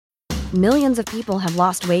Millions of people have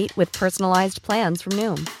lost weight with personalized plans from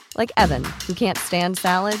Noom. Like Evan, who can't stand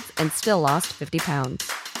salads and still lost 50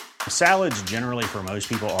 pounds. Salads generally for most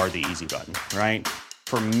people are the easy button, right?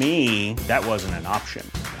 For me, that wasn't an option.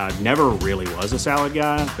 I never really was a salad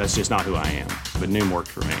guy. That's just not who I am. But Noom worked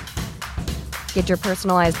for me. Get your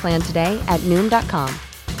personalized plan today at Noom.com.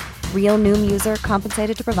 Real Noom user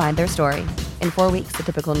compensated to provide their story. In 4 weeks, the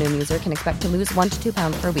typical Noom user can expect to lose 1 to 2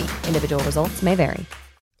 pounds per week. Individual results may vary.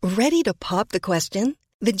 Ready to pop the question?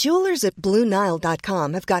 The jewelers at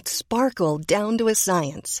BlueNile.com have got sparkle down to a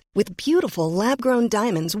science with beautiful lab-grown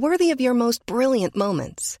diamonds worthy of your most brilliant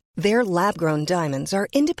moments. Their lab-grown diamonds are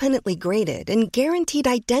independently graded and guaranteed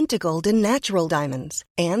identical to natural diamonds,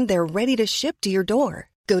 and they're ready to ship to your door.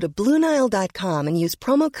 Go to BlueNile.com and use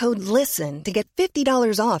promo code LISTEN to get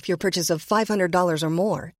 $50 off your purchase of $500 or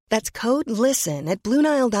more. That's code LISTEN at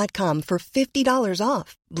BlueNile.com for $50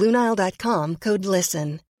 off. BlueNile.com, code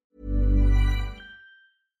LISTEN.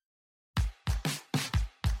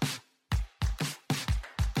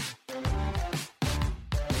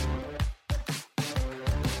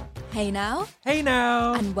 Hey now. Hey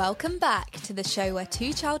now. And welcome back to the show where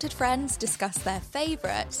two childhood friends discuss their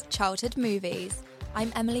favourite childhood movies.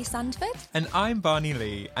 I'm Emily Sandford. And I'm Barney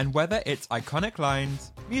Lee. And whether it's iconic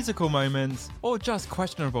lines, musical moments, or just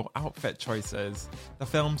questionable outfit choices, the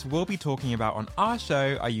films we'll be talking about on our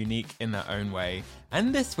show are unique in their own way.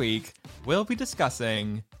 And this week, we'll be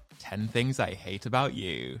discussing 10 Things I Hate About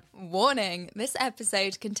You. Warning, this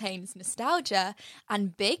episode contains nostalgia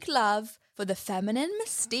and big love for the feminine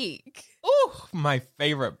mystique. Oh, my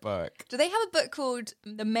favourite book. Do they have a book called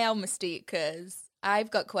The Male Mystique? Because I've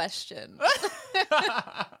got questions.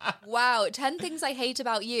 Wow, 10 Things I Hate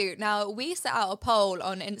About You. Now, we set out a poll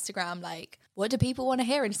on Instagram, like, what do people want to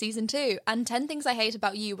hear in season 2? And 10 Things I Hate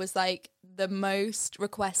About You was like the most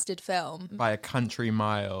requested film. By a country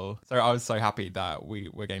mile. So I was so happy that we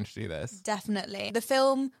were going to do this. Definitely. The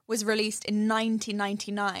film was released in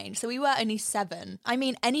 1999, so we were only 7. I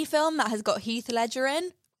mean, any film that has got Heath Ledger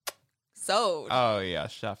in, sold. Oh, yeah,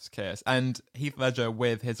 chef's kiss. And Heath Ledger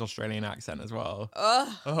with his Australian accent as well.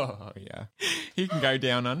 Oh, yeah. He can go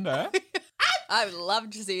down under. I would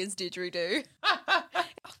love to see his didgeridoo.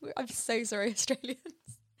 I'm so sorry, Australians.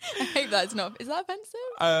 I hope that's not... Is that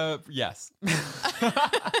offensive? Yes.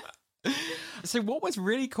 So what was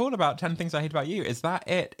really cool about 10 Things I Hate About You is that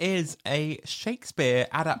it is a Shakespeare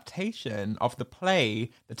adaptation of the play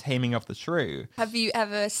The Taming of the Shrew. Have you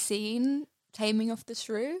ever seen Taming of the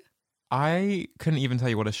Shrew? I couldn't even tell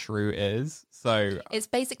you what a shrew is, so... It's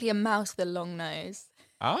basically a mouse with a long nose.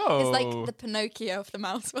 Oh. It's like the Pinocchio of the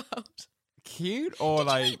mouse world. Cute or Did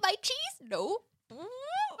like... you eat my cheese? No.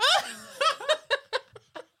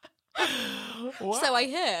 So I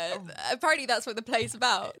hear. Apparently that's what the play's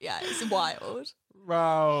about. Yeah, it's wild.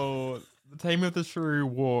 Wow. The Taming of the Shrew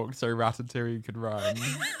walked so Ratatouille could run.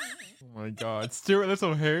 Oh my god. Stuart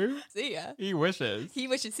Little who? See ya. He wishes. He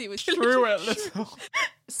wishes he was Stuart Little.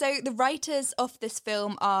 So the writers of this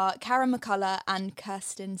film are Karen McCullough and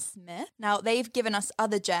Kirsten Smith. Now, they've given us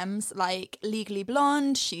other gems like Legally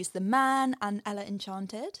Blonde, She's the Man, and Ella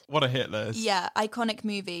Enchanted. What a hit list. Yeah, iconic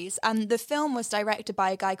movies. And the film was directed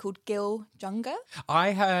by a guy called Gil Junger.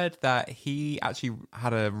 I heard that he actually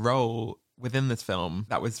had a role within this film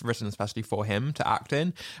that was written especially for him to act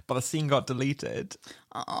in, but the scene got deleted.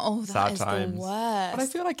 Oh, that Sad is times. the worst. But I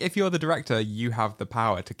feel like if you're the director, you have the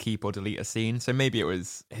power to keep or delete a scene, so maybe it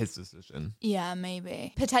was his decision. Yeah,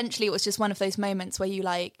 maybe. Potentially it was just one of those moments where you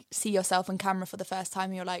like see yourself on camera for the first time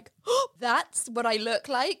and you're like, oh, that's what I look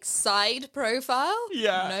like, side profile?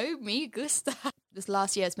 Yeah. No, me gusta. This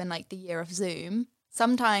last year has been like the year of Zoom.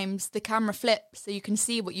 Sometimes the camera flips so you can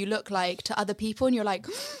see what you look like to other people and you're like,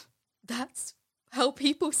 that's how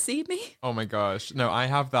people see me. Oh my gosh. No, I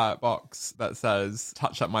have that box that says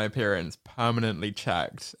touch up my appearance permanently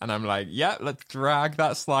checked. And I'm like, yeah, let's drag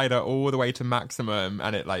that slider all the way to maximum.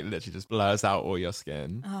 And it like literally just blurs out all your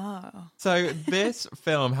skin. Oh. So this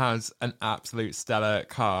film has an absolute stellar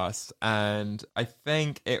cast. And I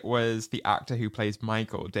think it was the actor who plays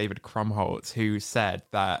Michael, David Krumholtz, who said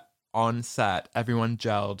that on set, everyone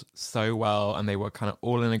gelled so well and they were kind of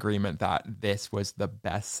all in agreement that this was the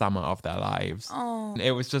best summer of their lives. Oh.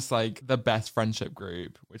 It was just like the best friendship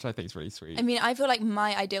group, which I think is really sweet. I mean, I feel like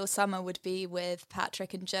my ideal summer would be with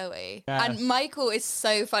Patrick and Joey. Yes. And Michael is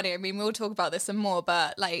so funny. I mean, we'll talk about this some more,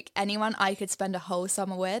 but like anyone I could spend a whole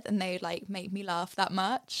summer with and they like make me laugh that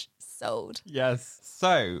much. Sold. Yes.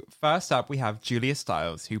 So, first up, we have Julia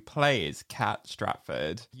Stiles, who plays Kat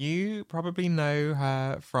Stratford. You probably know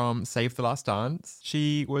her from Save the Last Dance.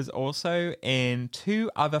 She was also in 2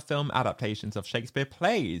 other film adaptations of Shakespeare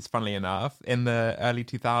plays, funnily enough, in the early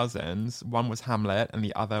 2000s. One was Hamlet, and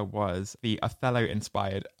the other was the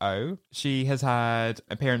Othello-inspired O. She has had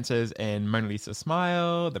appearances in Mona Lisa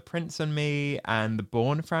Smile, The Prince and Me, and the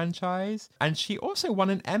Bourne franchise. And she also won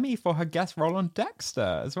an Emmy for her guest role on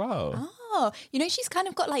Dexter as well. Oh, you know, she's kind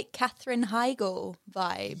of got like Katherine Heigl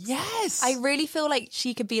vibes. Yes! I really feel like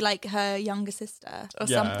she could be like her younger sister or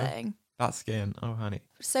something. That skin. Oh, honey.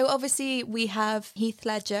 So obviously we have Heath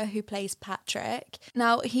Ledger, who plays Patrick.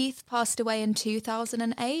 Now, Heath passed away in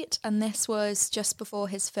 2008, and this was just before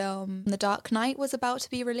his film The Dark Knight was about to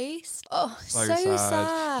be released. Oh, so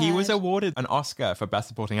sad. He was awarded an Oscar for Best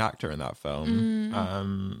Supporting Actor in that film.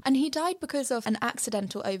 And he died because of an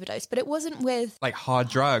accidental overdose, but it wasn't with... Like hard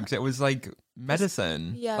drugs. It was like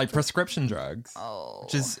medicine. Yeah, like prescription drugs. Oh.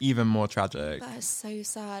 Which is even more tragic. That is so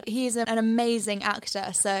sad. He's an amazing actor,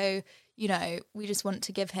 so... You know, we just want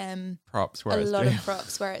to give him props where a it's lot due. of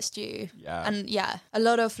props where it's due. Yeah. And yeah, a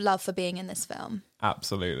lot of love for being in this film.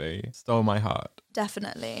 Absolutely. Stole my heart.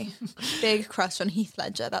 Definitely. Big crush on Heath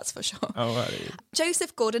Ledger, that's for sure. Alrighty.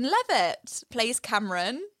 Joseph Gordon-Levitt plays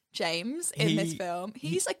Cameron James in this film.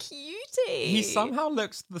 He's a cutie. He somehow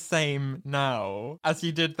looks the same now as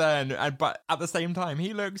he did then, but at the same time,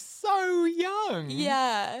 he looks so young.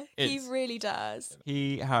 Yeah, he really does.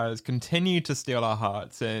 He has continued to steal our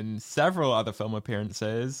hearts in several other film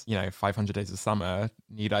appearances. You know, 500 Days of Summer,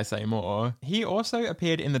 need I say more? He also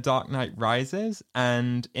appeared in The Dark Knight Rises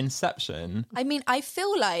and Inception. I mean, I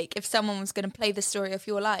feel like if someone was going to play the story of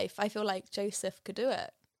your life, I feel like Joseph could do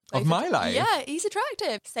it. Of my life? Yeah, he's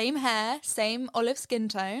attractive. Same hair, same olive skin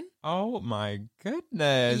tone. Oh my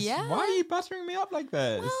goodness. Yeah. Why are you buttering me up like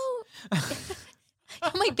this? Well,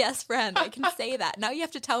 you're my best friend. I can say that. Now you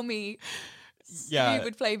have to tell me who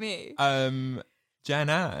would play me. Jen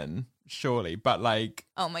Ann, surely, but like...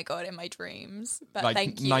 Oh my God, in my dreams. But like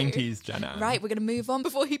thank you. 90s Jen Ann. Right, we're going to move on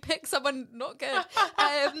before he picks someone not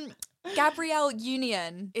good. Gabrielle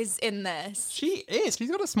Union is in this. She is. She's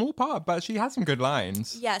got a small part, but she has some good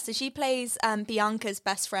lines. Yeah, so she plays Bianca's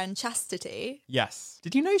best friend, Chastity. Yes.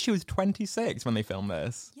 Did you know she was 26 when they filmed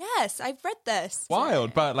this? Yes, I've read this.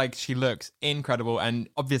 Wild, but like she looks incredible, and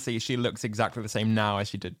obviously she looks exactly the same now as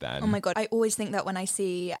she did then. Oh my God, I always think that when I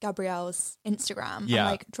see Gabrielle's Instagram. Yeah.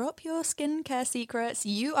 I'm like, drop your skincare secrets.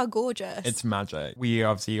 You are gorgeous. It's magic. We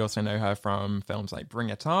obviously also know her from films like Bring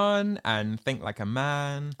It On and Think Like a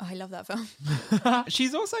Man. Oh, I love that film.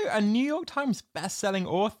 She's also a New York Times best-selling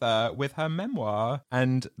author with her memoir,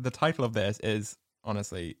 and the title of this is,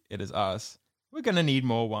 honestly, It Is Us. We're gonna need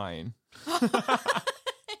more wine.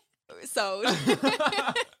 Sold.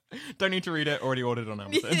 Don't need to read it, already ordered on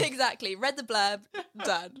Amazon. Exactly. Read the blurb,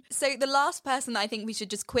 done. So the last person that I think we should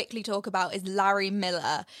just quickly talk about is Larry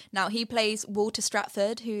Miller. Now, he plays Walter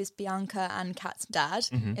Stratford, who's Bianca and Kat's dad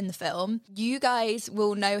in the film. You guys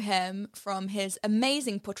will know him from his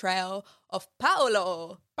amazing portrayal of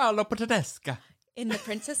Paolo Puttanesca. in The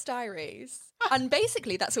Princess Diaries. And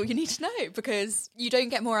basically, that's all you need to know, because you don't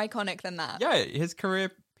get more iconic than that. Yeah, his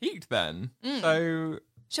career peaked then. So...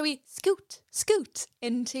 Shall we scoot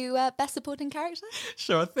into Best Supporting Character?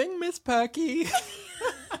 Sure thing, Miss Perky.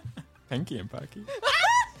 Pinky and Perky.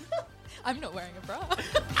 I'm not wearing a bra.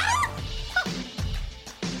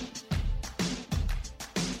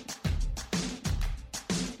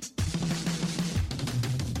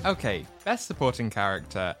 Okay, best supporting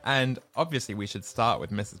character, and obviously we should start with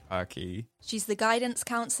Mrs. Perky. She's the guidance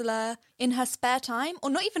counsellor in her spare time, or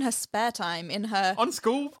not even her spare time, in her... On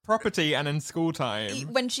school property and in school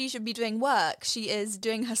time. When she should be doing work, she is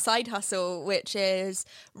doing her side hustle, which is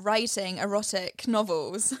writing erotic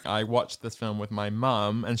novels. I watched this film with my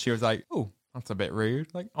mum, and she was like, oh, that's a bit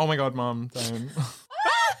rude. Like, oh my God, Mum, don't...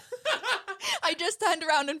 I just turned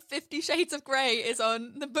around and 50 Shades of Grey is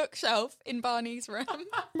on the bookshelf in Barney's room.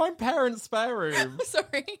 My parents' spare room.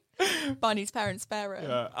 Sorry. Barney's parents' spare room.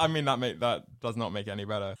 Yeah, I mean, that does not make it any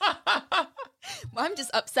better. I'm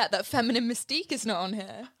just upset that Feminine Mystique is not on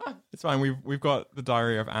here. It's fine. We've got the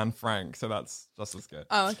Diary of Anne Frank, so that's just as good.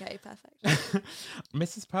 Oh, okay, perfect.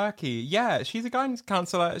 Mrs. Perky, yeah, she's a guidance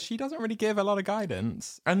counsellor. She doesn't really give a lot of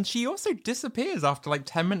guidance. And she also disappears after like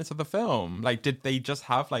 10 minutes of the film. Like, did they just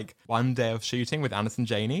have like one day of shooting with Anderson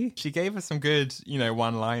Janey? She gave us some good,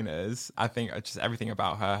 one-liners. I think just everything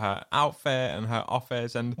about her outfit and her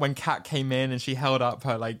office. And when Kat came in and she held up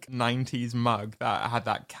her like 90s mug that had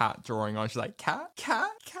that cat drawing on, she's like, cat,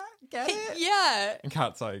 get it? Yeah. And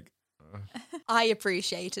Kat's like... I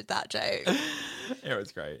appreciated that joke. It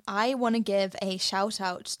was great. I want to give a shout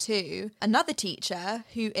out to another teacher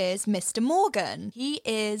who is Mr. Morgan. He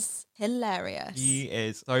is hilarious. He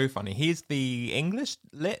is so funny. He's the English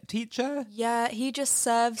lit teacher. Yeah, he just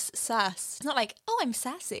serves sass. It's not like, oh, I'm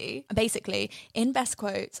sassy. Basically, in best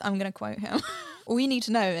quotes, I'm going to quote him. All you need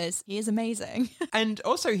to know is he is amazing. And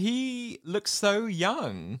also, he looks so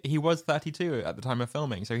young. He was 32 at the time of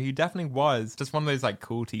filming, so he definitely was just one of those like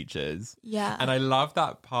cool teachers. Yeah. And I love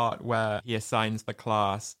that part where he assigns the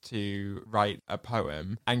class to write a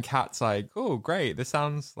poem, and Kat's like, "Oh, great! This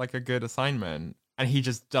sounds like a good assignment." And he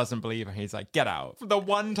just doesn't believe her. He's like, get out. For the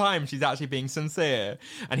one time she's actually being sincere,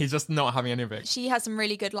 and he's just not having any of it. She has some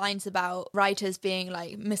really good lines about writers being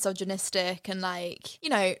like misogynistic and like, you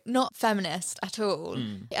know, not feminist at all.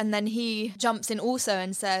 And then he jumps in also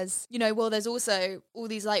and says, you know, well, there's also all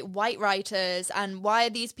these like white writers, and why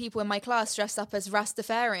are these people in my class dressed up as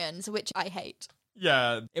Rastafarians, which I hate.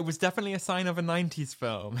 Yeah, it was definitely a sign of a 90s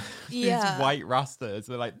film. Yeah. These white rastas,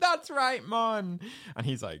 they're like, that's right, Mon. And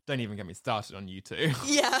he's like, don't even get me started on you two.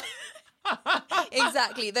 Yeah.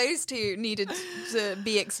 Exactly. Those two needed to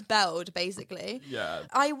be expelled, basically. Yeah.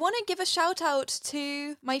 I want to give a shout out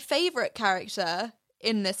to my favourite character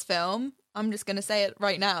in this film. I'm just going to say it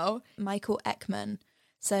right now. Michael Ekman.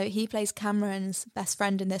 So he plays Cameron's best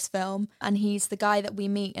friend in this film, and he's the guy that we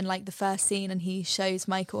meet in like the first scene, and he shows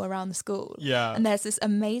Michael around the school. Yeah. And there's this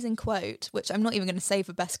amazing quote, which I'm not even going to say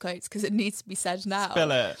for best quotes because it needs to be said now.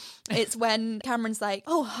 Spill it. It's when Cameron's like,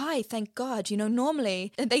 oh, hi, thank God. You know,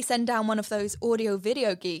 normally they send down one of those audio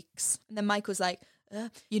video geeks. And then Michael's like,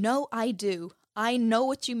 you know, I do. I know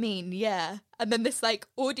what you mean, yeah. And then this like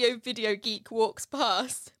audio video geek walks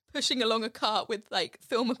past, pushing along a cart with like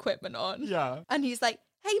film equipment on. Yeah. And he's like,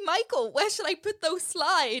 hey, Michael, where should I put those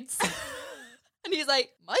slides? And he's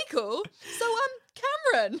like, Michael? So,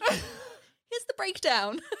 Cameron, here's the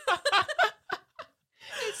breakdown.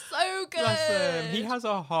 It's so good. Bless him. He has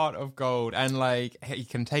a heart of gold, and like he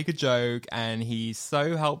can take a joke, and he's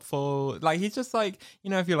so helpful. Like he's just like,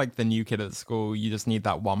 you know, if you're like the new kid at school, you just need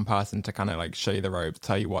that one person to kind of like show you the ropes,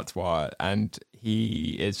 tell you what's what, and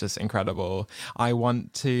he is just incredible. I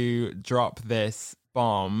want to drop this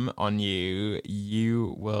bomb on you.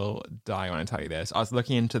 You will die when I tell you this. I was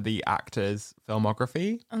looking into the actor's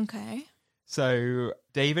filmography. Okay. So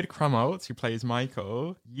David Krumholtz, who plays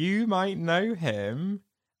Michael, you might know him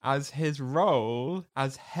as his role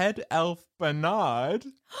as head elf Bernard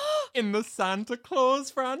in the Santa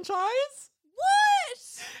Claus franchise.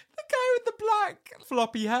 What? The guy with the black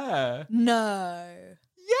floppy hair. No.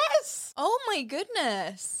 Yes! Oh my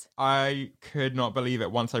goodness. I could not believe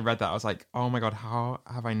it. Once I read that, I was like, oh my God, how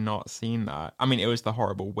have I not seen that? I mean, it was the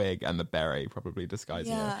horrible wig and the beret probably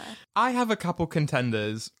disguising it. I have a couple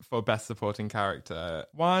contenders for Best Supporting Character.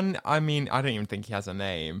 One, I mean, I don't even think he has a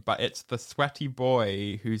name, but it's the sweaty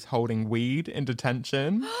boy who's holding weed in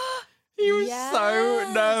detention. He was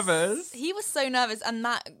so nervous. He was so nervous, and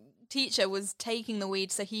that teacher was taking the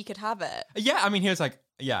weed so he could have it. Yeah, I mean, he was like,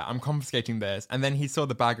 yeah, I'm confiscating this. And then he saw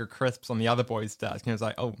the bag of crisps on the other boy's desk. And he was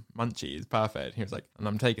like, oh, munchies, perfect. He was like, and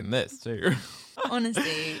I'm taking this too.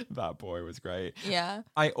 Honestly. That boy was great. Yeah.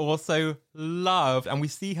 I also loved, and we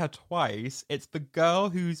see her twice, it's the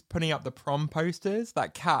girl who's putting up the prom posters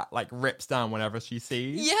that Kat like rips down whenever she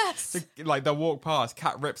sees. Yes. So, like they'll walk past,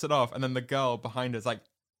 Kat rips it off, and then the girl behind her is like,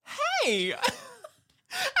 hey! And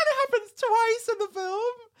it happens twice in the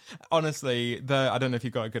film. Honestly, I don't know if you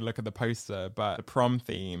got a good look at the poster, but the prom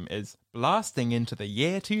theme is blasting into the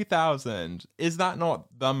year 2000. Is that not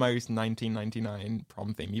the most 1999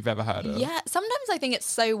 prom theme you've ever heard of? Yeah, sometimes I think it's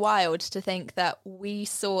so wild to think that we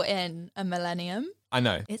saw in a millennium. I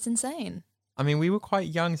know. It's insane. I mean, we were quite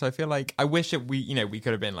young, so I feel like I wish we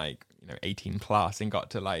could have been like, 18 plus and got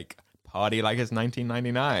to like party like it's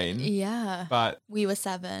 1999. Yeah. But we were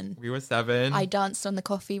 7. We were 7. I danced on the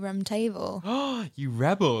coffee room table. Oh, you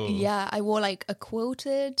rebel. Yeah, I wore like a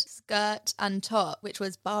quilted skirt and top, which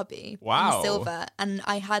was Barbie. Wow. In silver. And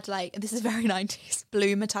I had like, this is very 90s,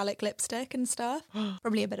 blue metallic lipstick and stuff.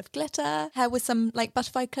 Probably a bit of glitter. Hair with some like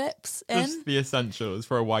butterfly clips in. Just the essentials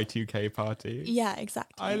for a Y2K party. Yeah,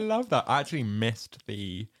 exactly. I love that. I actually missed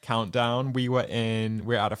the countdown. We were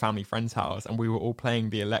at a family friend's house, and we were all playing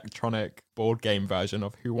the electronic board game version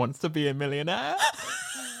of Who Wants to Be a Millionaire.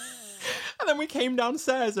 And then we came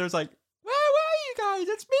downstairs. There was like, where were you guys?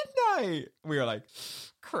 It's midnight. We were like,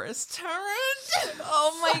 Chris Tarrant.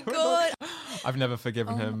 Oh my God. I've never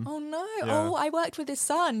forgiven him. Oh no. Yeah. Oh, I worked with his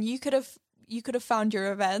son. You could have found your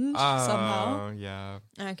revenge somehow. Oh, yeah.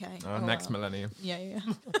 Okay. Next millennium. Yeah.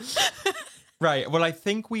 Right. Well, I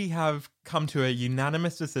think we have come to a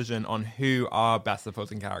unanimous decision on who our best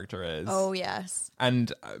supporting character is. Oh, yes.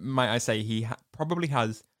 And might I say, he probably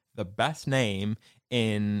has the best name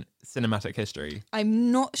in cinematic history.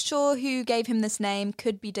 I'm not sure who gave him this name.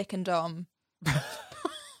 Could be Dick and Dom.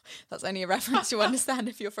 That's only a reference you understand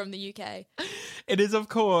if you're from the UK. It is, of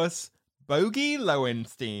course, Bogey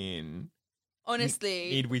Lowenstein.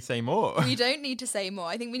 Honestly. Need we say more? We don't need to say more.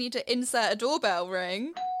 I think we need to insert a doorbell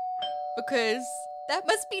ring because that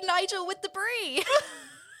must be Nigel with the brie.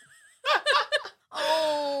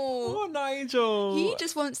 Oh, Poor Nigel. he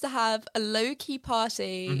just wants to have a low-key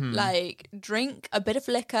party, like drink a bit of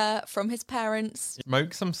liquor from his parents.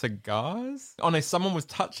 Smoke some cigars? Oh no, someone was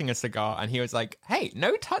touching a cigar and he was like, hey,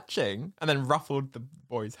 no touching. And then ruffled the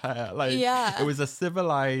boy's hair. Like, Yeah. It was a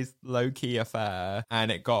civilized, low-key affair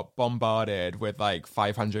and it got bombarded with like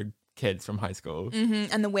 500 kids from high school.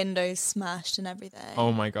 And the windows smashed and everything.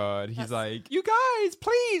 Oh my God. He's like, you guys,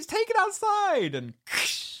 please take it outside. And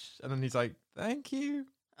then he's like, thank you.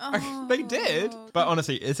 They did. But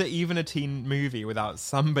honestly, is it even a teen movie without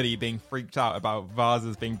somebody being freaked out about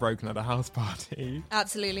vases being broken at a house party?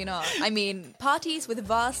 Absolutely not. I mean, parties with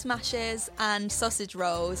vase smashes and sausage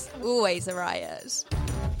rolls, always a riot.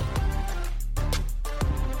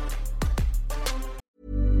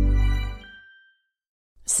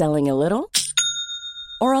 Selling a little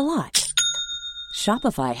or a lot?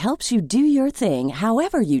 Shopify helps you do your thing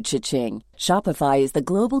however you cha-ching. Shopify is the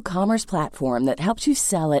global commerce platform that helps you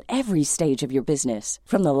sell at every stage of your business.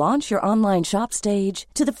 From the launch your online shop stage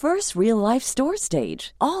to the first real-life store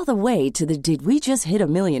stage, all the way to the did we just hit a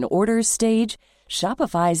million orders stage.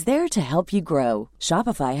 Shopify is there to help you grow.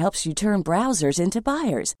 Shopify helps you turn browsers into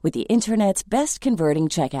buyers with the internet's best converting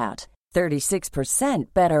checkout.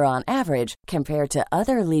 36% better on average compared to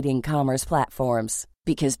other leading commerce platforms.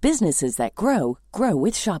 Because businesses that grow, grow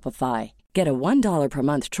with Shopify. Get a $1 per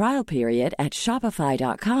month trial period at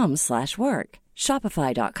shopify.com/work.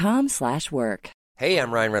 Shopify.com/work. Hey,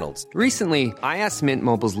 I'm Ryan Reynolds. Recently, I asked Mint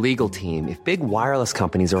Mobile's legal team if big wireless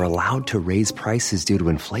companies are allowed to raise prices due to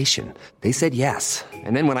inflation. They said yes.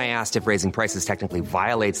 And then when I asked if raising prices technically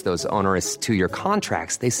violates those onerous 2-year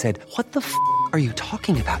contracts, they said, what the f*** are you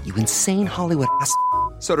talking about, you insane Hollywood ass f-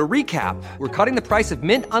 So to recap, we're cutting the price of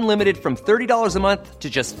Mint Unlimited from $30 a month to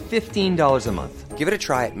just $15 a month. Give it a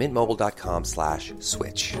try at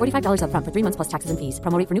mintmobile.com/switch. $45 up front for 3 months plus taxes and fees.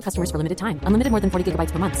 Promo rate for new customers for limited time. Unlimited more than 40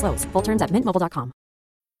 gigabytes per month. Slows full terms at mintmobile.com.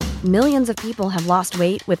 Millions of people have lost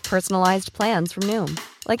weight with personalized plans from Noom,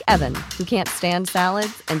 like Evan, who can't stand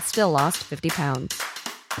salads and still lost 50 pounds.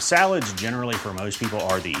 Salads generally for most people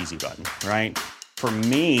are the easy button, right? For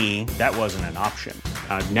me, that wasn't an option.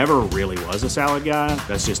 I never really was a salad guy.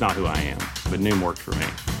 That's just not who I am. But Noom worked for me.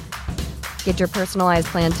 Get your personalized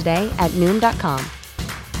plan today at Noom.com.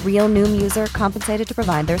 Real Noom user compensated to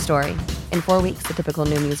provide their story. In 4 weeks, the typical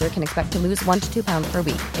Noom user can expect to lose 1 to 2 pounds per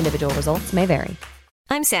week. Individual results may vary.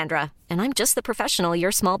 I'm Sandra, and I'm just the professional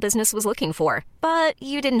your small business was looking for. But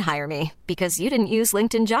you didn't hire me because you didn't use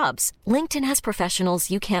LinkedIn Jobs. LinkedIn has professionals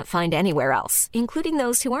you can't find anywhere else, including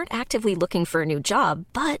those who aren't actively looking for a new job,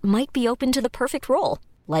 but might be open to the perfect role,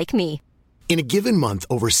 like me. In a given month,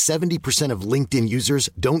 over 70% of LinkedIn users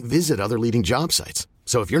don't visit other leading job sites.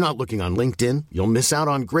 So if you're not looking on LinkedIn, you'll miss out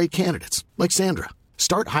on great candidates like Sandra.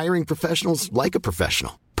 Start hiring professionals like a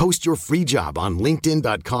professional. Post your free job on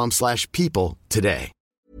linkedin.com/people today.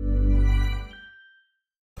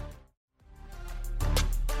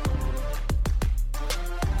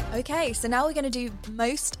 Okay, so now we're going to do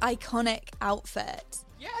most iconic outfit.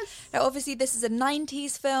 Yes. Now, obviously, this is a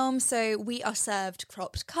 90s film, so we are served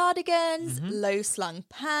cropped cardigans, low-slung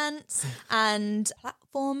pants, and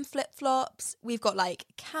platform flip-flops. We've got, like,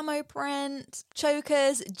 camo print,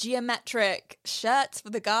 chokers, geometric shirts for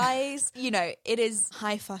the guys. You know, it is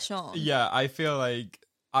high fashion. Yeah, I feel like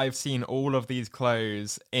I've seen all of these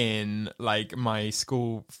clothes in like my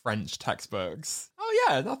school French textbooks. Oh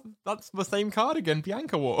yeah, that's the same cardigan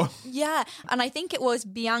Bianca wore. Yeah, and I think it was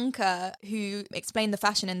Bianca who explained the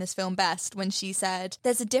fashion in this film best when she said,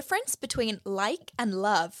 there's a difference between like and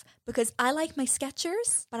love, because I like my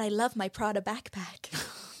Skechers, but I love my Prada backpack.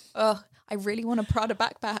 Oh, I really want a Prada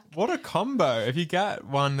backpack. What a combo. If you get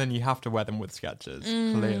one, then you have to wear them with Skechers,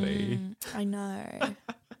 clearly. I know.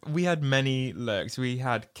 We had many looks. We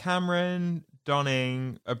had Cameron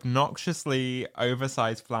donning obnoxiously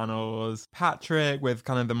oversized flannels, Patrick with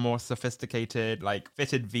kind of the more sophisticated, like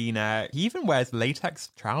fitted V-neck. He even wears latex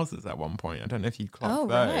trousers at one point. I don't know if you clocked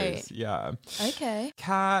those. Right. Yeah. Okay.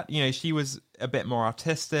 Kat, you know, she was a bit more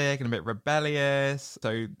artistic and a bit rebellious.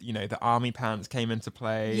 So, you know, the army pants came into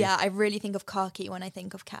play. Yeah, I really think of khaki when I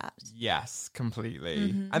think of Kat. Yes,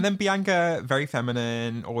 completely. And then Bianca, very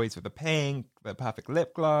feminine, always with the pink, the perfect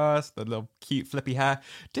lip gloss, the little cute flippy hair.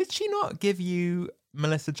 Did she not give you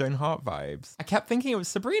Melissa Joan Hart vibes? I kept thinking it was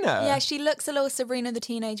Sabrina. Yeah, she looks a little Sabrina the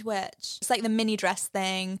Teenage Witch. It's like the mini dress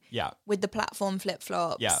thing with the platform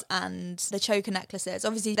flip-flops and the choker necklaces.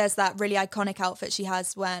 Obviously, there's that really iconic outfit she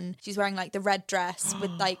has when she's wearing like the red dress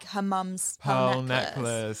with like her mum's pearl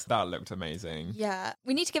necklace. That looked amazing. Yeah.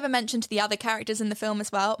 We need to give a mention to the other characters in the film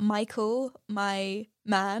as well. Michael, my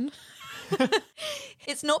man.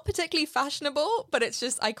 It's not particularly fashionable, but it's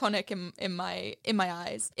just iconic in my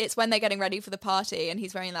eyes. It's when they're getting ready for the party and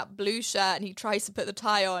he's wearing that blue shirt and he tries to put the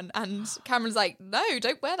tie on and Cameron's like, no,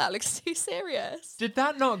 don't wear that, it looks too serious. Did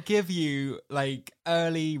that not give you like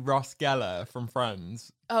early Ross Geller from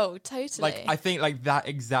Friends? Oh, totally. Like, I think like that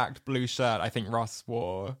exact blue shirt I think Ross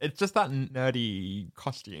wore. It's just that nerdy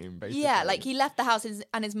costume, basically. Yeah, like he left the house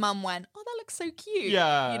and his mum went, oh, that looks so cute.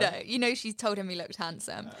 Yeah. You know, she's told him he looked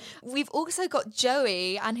handsome. We've also got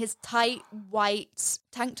Joey and his tight white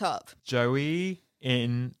tank top. Joey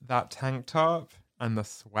in that tank top and the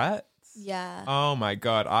sweats. Yeah. Oh my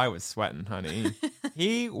God, I was sweating, honey.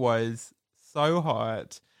 He was so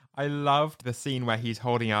hot. I loved the scene where he's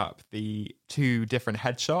holding up the two different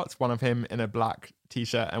headshots, one of him in a black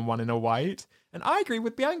t-shirt and one in a white. And I agree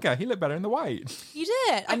with Bianca. He looked better in the white. You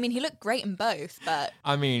did. I mean, he looked great in both, but...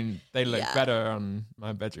 I mean, they look better on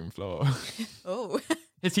my bedroom floor. Oh.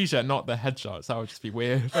 His t-shirt, not the headshots. That would just be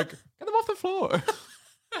weird. Like, get them off the floor.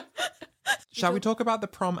 Shall we talk about the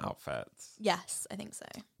prom outfits? Yes, I think so.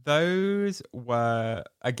 Those were,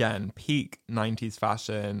 again, peak 90s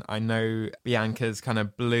fashion. I know Bianca's kind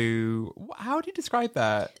of blue. How do you describe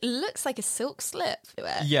that? It looks like a silk slip to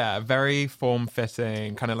it. Yeah, very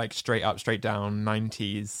form-fitting, kind of like straight up, straight down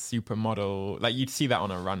 90s supermodel. Like you'd see that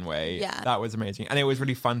on a runway. Yeah. That was amazing. And it was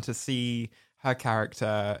really fun to see her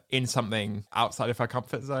character in something outside of her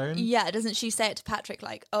comfort zone. Yeah, doesn't she say it to Patrick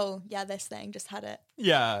like, oh, yeah, this thing, just had it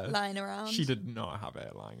lying around? She did not have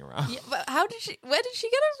it lying around. Yeah, but where did she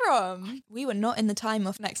get it from? We were not in the time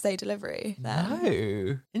of next day delivery then.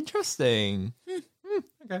 No. Interesting.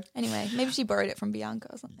 Okay. Anyway, maybe she borrowed it from Bianca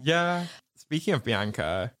or something. Yeah. Speaking of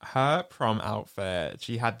Bianca, her prom outfit,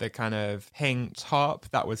 she had the kind of pink top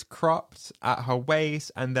that was cropped at her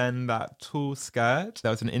waist and then that tulle skirt. There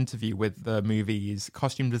was an interview with the movie's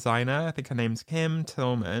costume designer. I think her name's Kim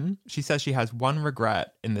Tillman. She says she has one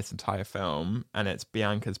regret in this entire film, and it's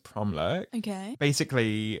Bianca's prom look. Okay.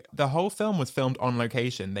 Basically, the whole film was filmed on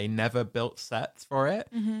location. They never built sets for it,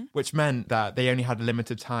 which meant that they only had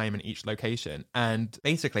limited time in each location. And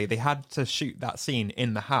basically, they had to shoot that scene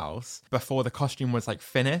in the house before the costume was like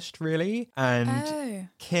finished, really. And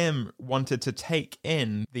Kim wanted to take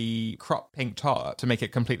in the crop pink top to make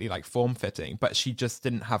it completely like form fitting, but she just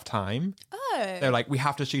didn't have time. They're like, we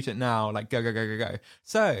have to shoot it now, like go, go, go, go, go.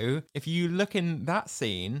 So if you look in that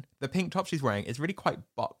scene, the pink top she's wearing is really quite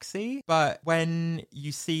boxy. But when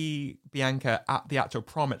you see Bianca at the actual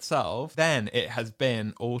prom itself, then it has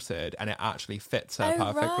been altered and it actually fits her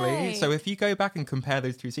perfectly. Right. So if you go back and compare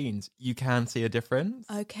those two scenes, you can see a difference.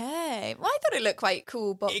 Okay. Well, I thought it looked quite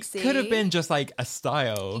cool, boxy. It could have been just like a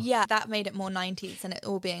style. Yeah, that made it more 90s and it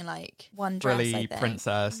all being like one dress, Frilly I think.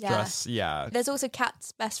 princess dress, yeah. There's also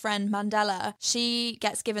Kat's best friend, Mandela. She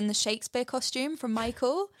gets given the Shakespeare costume from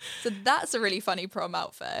Michael. So that's a really funny prom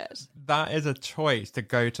outfit. That is a choice to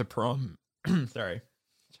go to prom. Sorry,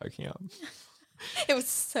 choking up. It was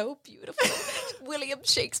so beautiful. William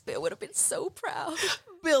Shakespeare would have been so proud.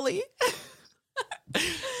 Billy.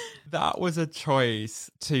 That was a choice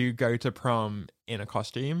to go to prom in a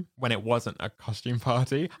costume when it wasn't a costume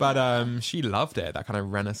party. But she loved it, that kind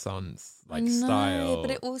of Renaissance like style.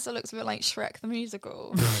 But it also looks a bit like Shrek the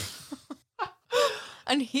Musical.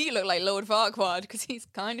 And he looked like Lord Farquaad because he's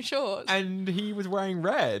kind of short. And he was wearing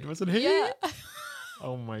red, wasn't he? Yeah.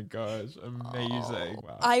 Oh my gosh, amazing.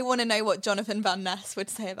 Wow. I want to know what Jonathan Van Ness would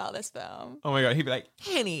say about this film. Oh my God, he'd be like,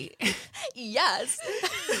 Henny. Yes.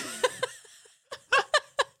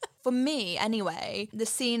 For me, anyway, the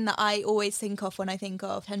scene that I always think of when I think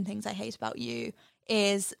of 10 Things I Hate About You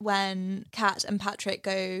is when Kat and Patrick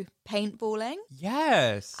go paintballing.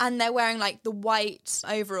 Yes. And they're wearing like the white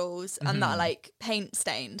overalls and that like paint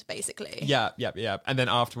stained, basically. Yeah. And then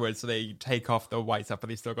afterwards, they take off the white stuff, but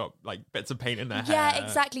they still got like bits of paint in their hair. Yeah,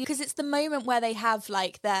 exactly. Because it's the moment where they have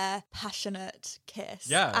like their passionate kiss.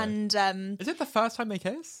 Yeah. And is it the first time they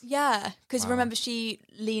kiss? yeah, because remember she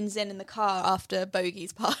leans in the car after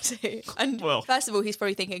Bogey's party. And first of all, he's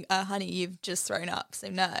probably thinking, honey, you've just thrown up, so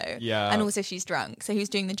no. Yeah. And also she's drunk. drunk, so he's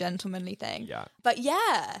doing the gentlemanly thing. Yeah. But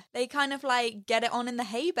yeah, they kind of like get it on in the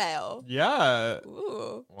hay bale. Yeah.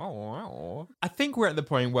 Ooh. Wow. I think we're at the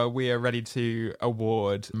point where we are ready to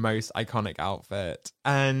award most iconic outfit.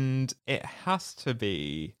 And it has to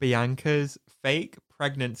be Bianca's fake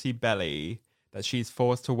pregnancy belly that she's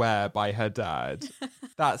forced to wear by her dad.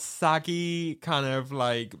 That saggy kind of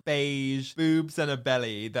like beige boobs and a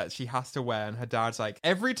belly that she has to wear. And her dad's like,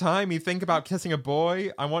 every time you think about kissing a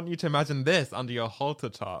boy, I want you to imagine this under your halter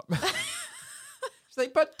top. She's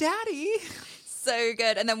like, but daddy. So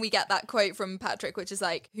good. And then we get that quote from Patrick, which is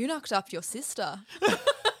like, who knocked up your sister?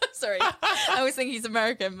 Sorry. I always think he's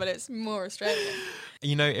American, but it's more Australian.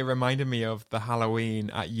 You know, it reminded me of the Halloween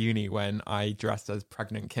at uni when I dressed as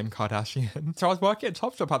pregnant Kim Kardashian. So I was working at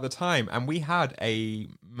Topshop at the time, and we had a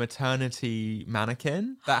maternity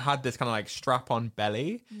mannequin that had this kind of like strap-on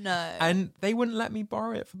belly. No. And they wouldn't let me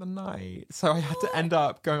borrow it for the night. So I had to end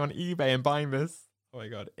up going on eBay and buying this, oh my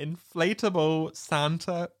God, inflatable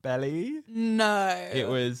Santa belly. No. It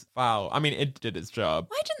was foul. I mean, it did its job.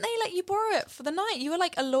 Why didn't they let you borrow it for the night? You were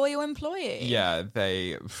like a loyal employee. Yeah,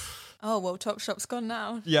 they... Oh, well, Topshop's gone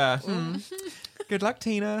now. Yeah. Good luck,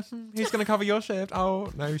 Tina. Who's going to cover your shift?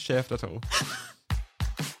 Oh, no shift at all.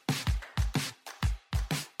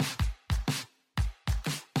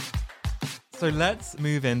 So let's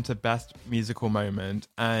move into best musical moment.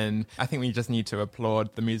 And I think we just need to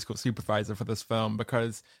applaud the musical supervisor for this film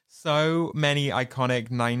because so many iconic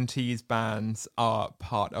 90s bands are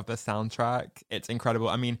part of the soundtrack. It's incredible.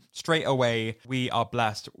 I mean, straight away, we are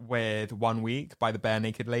blessed with 1 Week by the Bare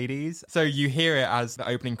Naked Ladies. So you hear it as the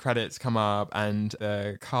opening credits come up and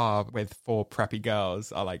the car with 4 preppy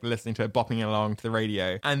girls are like listening to it, bopping along to the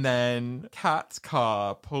radio. And then Kat's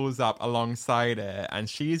car pulls up alongside it and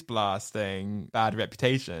she's blasting Bad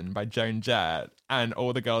Reputation by Joan Jett, and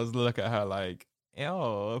all the girls look at her like,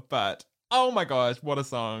 ew, but oh my gosh, what a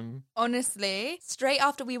song. Honestly, straight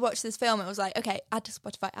after we watched this film, it was like, okay, add to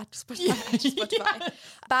Spotify, add to Spotify, add to Spotify. Yeah.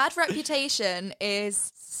 Bad Reputation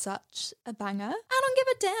is such a banger. I don't give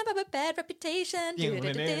a damn about a bad reputation.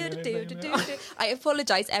 I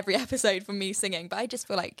apologize every episode for me singing, but I just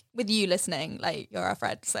feel like with you listening, like you're our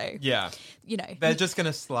friend, so yeah, you know. They're just going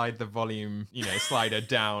to slide the volume, slider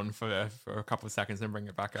down for a couple of seconds and bring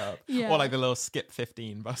it back up. Yeah. Or like the little skip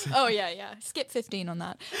 15 button. Oh yeah. Skip 15 on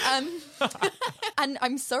that. And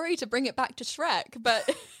I'm sorry to bring it back to Shrek, but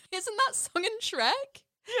isn't that song in Shrek?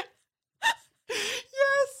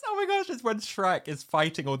 Yes! Oh my gosh, it's when Shrek is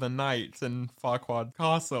fighting all the knights in Farquaad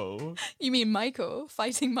Castle. You mean Michael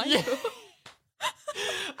fighting Michael? Yeah.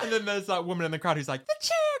 And then there's that woman in the crowd who's like, the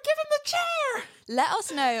chair, give him the chair! Let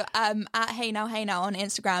us know at Hey Now on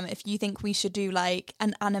Instagram if you think we should do like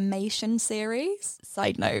an animation series.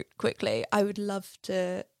 Side note, quickly, I would love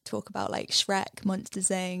to talk about like Shrek, Monsters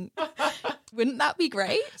Inc. Wouldn't that be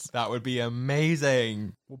great? That would be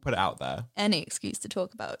amazing. We'll put it out there. Any excuse to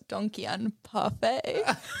talk about Donkey and Parfait.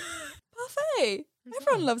 Parfait.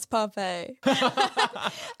 Everyone loves Parfait.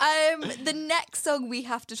 The next song we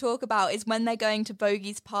have to talk about is when they're going to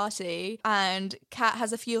Bogey's party and Kat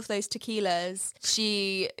has a few of those tequilas.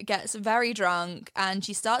 She gets very drunk and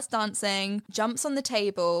she starts dancing, jumps on the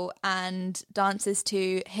table and dances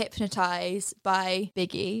to Hypnotize by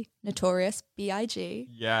Biggie, Notorious B.I.G.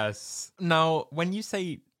 Yes. Now, when you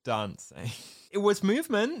say dancing, it was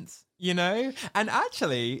movement. And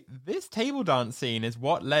actually, this table dance scene is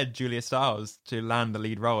what led Julia Stiles to land the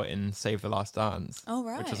lead role in Save the Last Dance. Oh,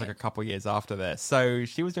 right. Which was like a couple years after this. So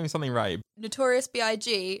she was doing something right. Notorious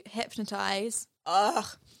B.I.G., Hypnotize. Ugh,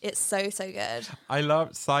 it's so good. I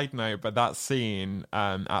love, side note, but that scene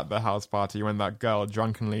at the house party when that girl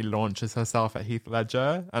drunkenly launches herself at Heath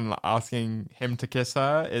Ledger and asking him to kiss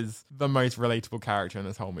her is the most relatable character in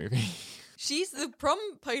this whole movie. She's the prom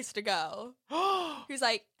poster girl who's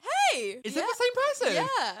like, hey! Is it the same person?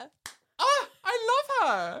 Yeah. Oh, I love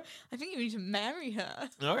her. I think you need to marry her.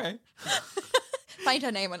 Okay. Find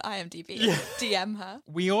her name on IMDb. Yeah. DM her.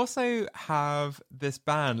 We also have this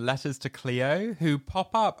band, Letters to Cleo, who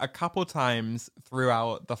pop up a couple times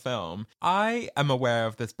throughout the film. I am aware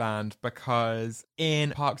of this band because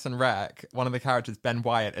in Parks and Rec, one of the characters, Ben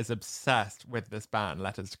Wyatt, is obsessed with this band,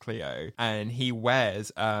 Letters to Cleo, and he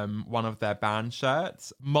wears one of their band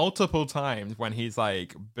shirts multiple times when he's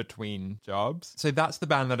like between jobs. So that's the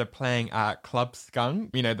band that are playing at Club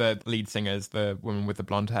Skunk. The lead singer's the woman with the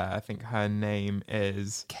blonde hair. I think her name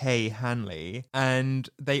is Kay Hanley. And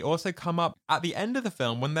they also come up at the end of the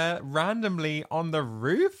film when they're randomly on the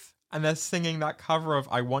roof and they're singing that cover of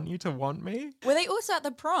I Want You to Want Me. Were they also at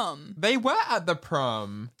the prom? They were at the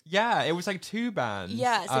prom. Yeah, it was like 2 bands.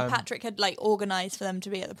 Yeah, so Patrick had like organised for them to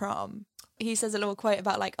be at the prom. he says a little quote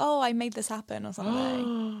about like, oh, I made this happen or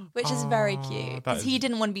something, which is very cute because he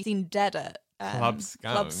didn't want to be seen dead at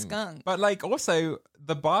Club Skunk. But like also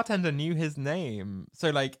the bartender knew his name. So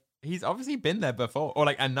like he's obviously been there before, or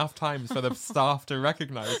like enough times for the staff to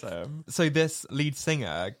recognize him. So this lead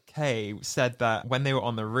singer, Kay, said that when they were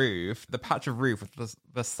on the roof, the patch of roof was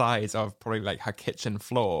the size of probably like her kitchen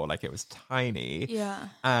floor. Like it was tiny. Yeah.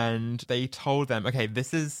 And they told them, okay,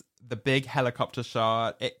 this is the big helicopter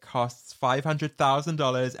shot. It costs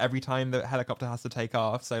 $500,000 every time the helicopter has to take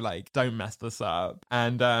off. So like, don't mess this up.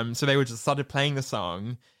 And so they were just started playing the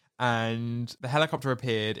song. And the helicopter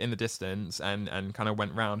appeared in the distance and kind of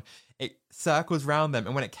went round. It circles round them.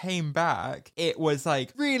 And when it came back, it was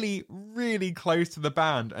like really, really close to the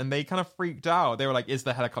band. And they kind of freaked out. They were like, is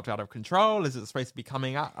the helicopter out of control? Is it supposed to be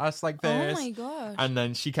coming at us like this? Oh my God. And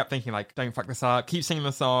then she kept thinking like, don't fuck this up. Keep singing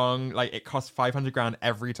the song. Like it costs $500,000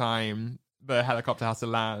 every time the helicopter has to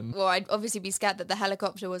land. Well, I'd obviously be scared that the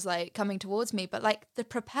helicopter was like coming towards me, but like the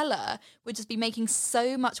propeller would just be making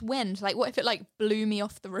so much wind. Like what if it like blew me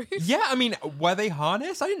off the roof? Yeah, I mean, were they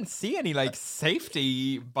harnessed? I didn't see any like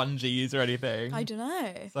safety bungees or anything. I don't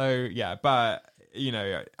know. So yeah, but you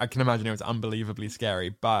know, I can imagine it was unbelievably scary,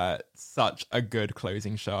 but such a good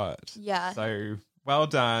closing shot. Yeah. So well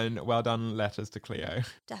done Letters to Cleo.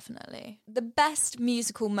 Definitely. The best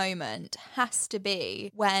musical moment has to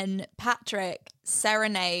be when Patrick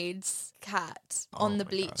serenades Kat on the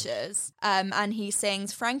bleachers. And he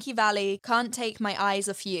sings, Frankie Valli, can't take my eyes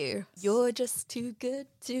off you. You're just too good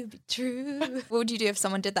to be true. What would you do if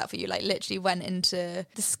someone did that for you? Like literally went into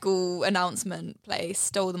the school announcement place,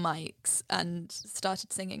 stole the mics and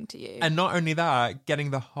started singing to you. And not only that,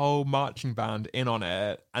 getting the whole marching band in on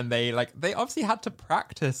it. And they obviously had to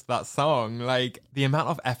practice that song. Like the amount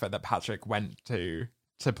of effort that Patrick went to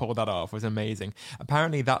pull that off was amazing.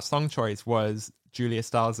 Apparently that song choice was Julia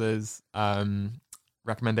Stiles's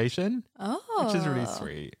recommendation. Oh. Which is really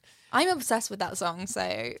sweet. I'm obsessed with that song,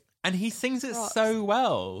 so... And he sings it so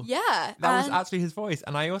well. Yeah. That was actually his voice.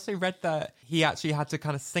 And I also read that he actually had to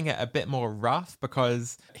kind of sing it a bit more rough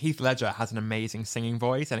because Heath Ledger has an amazing singing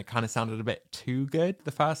voice and it kind of sounded a bit too good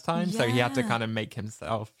the first time. Yeah. So he had to kind of make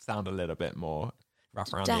himself sound a little bit more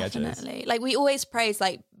rough around the edges. Definitely. Like we always praise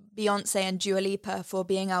like Beyonce and Dua Lipa for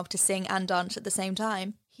being able to sing and dance at the same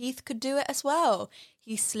time. Heath could do it as well.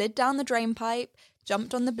 He slid down the drain pipe,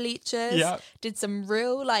 jumped on the bleachers, did some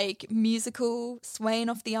real like musical swaying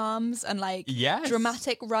off the arms and like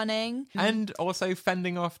dramatic running. And also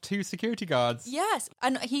fending off 2 security guards. Yes.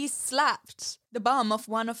 And he slapped the bum off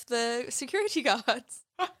one of the security guards.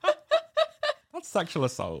 That's sexual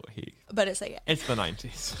assault, Heath. But it's like... It's the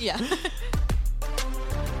 90s. Yeah.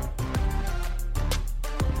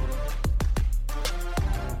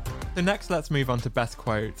 So next, let's move on to best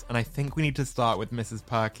quotes. And I think we need to start with Mrs.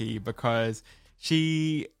 Perky because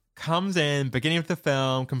she comes in, beginning of the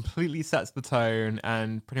film, completely sets the tone,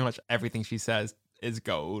 and pretty much everything she says is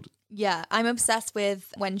gold. Yeah, I'm obsessed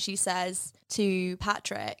with when she says to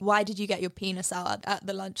Patrick, why did you get your penis out at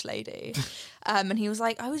the lunch lady? And he was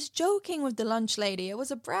like, I was joking with the lunch lady. It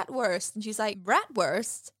was a bratwurst. And she's like,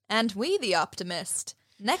 bratwurst? And we the optimist.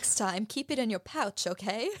 Next time, keep it in your pouch,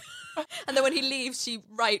 okay? And then when he leaves, she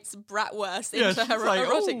writes bratwurst into her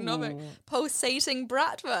erotic novel. Pulsating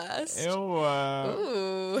bratwurst. Ew.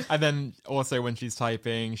 Ooh. And then also when she's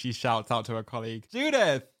typing, she shouts out to her colleague,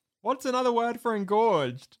 Judith, what's another word for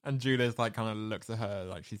engorged? And Judith like kind of looks at her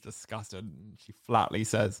like she's disgusted. And she flatly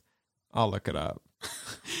says, I'll look it up.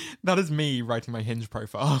 That is me writing my Hinge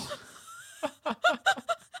profile.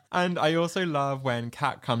 And I also love when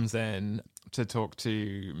Kat comes in to talk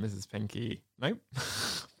to Mrs. Pinky. Nope.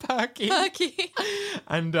 Perky.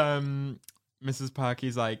 And Mrs.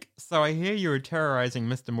 Perky's like, so I hear you were terrorizing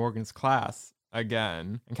Mr. Morgan's class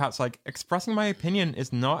again. And Kat's like, expressing my opinion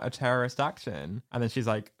is not a terrorist action. And then she's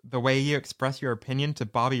like, the way you express your opinion to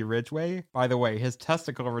Bobby Ridgway? By the way, his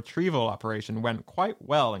testicle retrieval operation went quite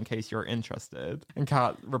well in case you're interested. And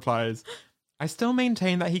Kat replies, I still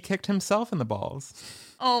maintain that he kicked himself in the balls.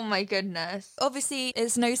 Oh my goodness. Obviously,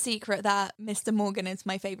 it's no secret that Mr. Morgan is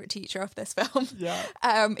my favourite teacher of this film.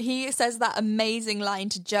 Yeah. He says that amazing line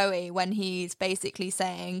to Joey when he's basically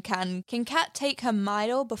saying, can Kat take her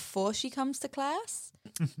Midol before she comes to class?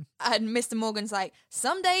 And Mr. Morgan's like,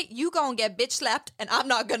 someday you gonna get bitch slapped and I'm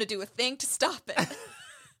not gonna do a thing to stop it.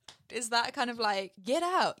 Is that kind of like, get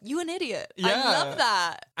out, you an idiot. Yeah. I love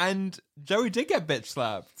that. And Joey did get bitch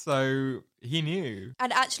slapped, so he knew.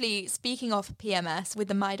 And actually, speaking of PMS with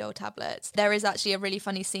the Midol tablets, there is actually a really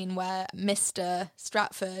funny scene where Mr.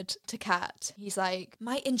 Stratford to Kat, he's like,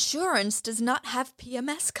 my insurance does not have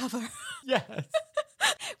PMS cover. Yes.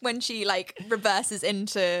 when she like reverses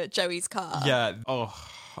into Joey's car. Yeah. Oh,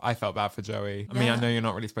 I felt bad for Joey. I mean, Yeah. I know you're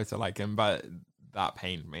not really supposed to like him, but that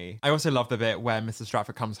pained me. I also love the bit where Mr.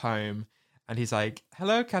 Stratford comes home and he's like,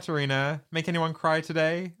 "Hello, Katerina. Make anyone cry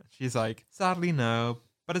today?" She's like, "Sadly, no,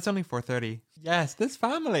 but it's only 4:30. Yes, this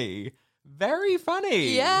family. Very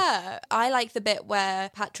funny. Yeah. I like the bit where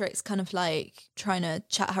Patrick's kind of like trying to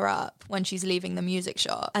chat her up when she's leaving the music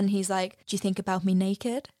shop. And he's like, "Do you think about me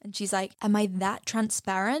naked?" And she's like, "Am I that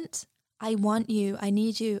transparent? I want you. I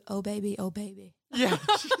need you. Oh, baby. Oh, baby." Yeah.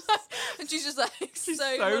 And she's just like She's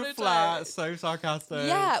so so monotone. flat, so sarcastic.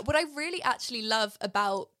 Yeah, what I really actually love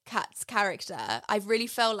about Kat's character, I really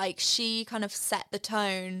felt like she kind of set the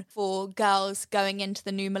tone for girls going into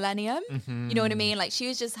the new millennium. Mm-hmm. You know what I mean? Like she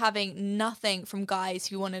was just having nothing from guys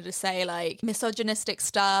who wanted to say like misogynistic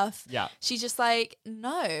stuff. Yeah. She's just like,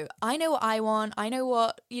 "No, I know what I want. I know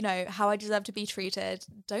what, how I deserve to be treated.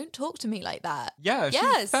 Don't talk to me like that." Yeah,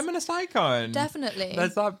 she's a feminist icon. Definitely.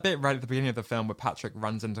 There's that bit right at the beginning of the film where Patrick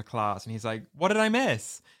runs into class and he's like, "What did I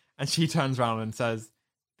miss?" And she turns around and says,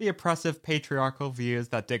 "The oppressive patriarchal views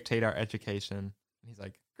that dictate our education." And he's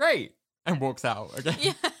like, "Great," and walks out again.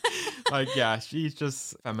 Yeah. Like, yeah, she's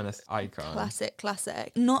just feminist icon.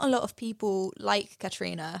 Classic. Not a lot of people like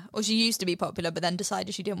Katrina, or she used to be popular, but then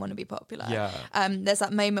decided she didn't want to be popular. Yeah. There's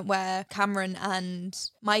that moment where Cameron and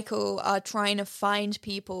Michael are trying to find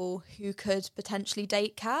people who could potentially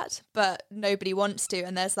date Kat, but nobody wants to.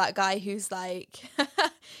 And there's that guy who's like,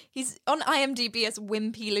 he's on IMDb as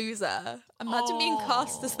Wimpy Loser. Imagine being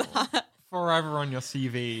cast as that. Forever on your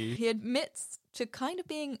CV. He admits to kind of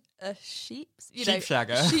being a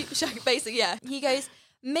Sheepshagger. Sheepshagger, basically, yeah. He goes,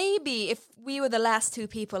 "Maybe if we were the last two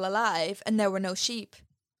people alive and there were no sheep."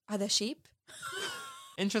 Are there sheep?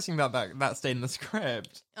 Interesting that stayed in the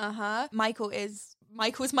script.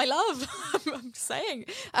 Michael's my love. I'm saying.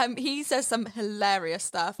 He says some hilarious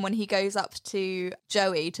stuff when he goes up to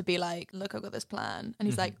Joey to be like, "Look, I've got this plan." And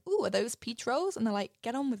he's like, "Ooh, are those peach rolls?" And they're like,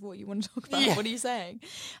 "Get on with what you want to talk about. Yeah. What are you saying?"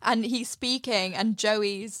 And he's speaking and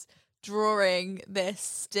Joey's drawing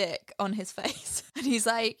this dick on his face. And he's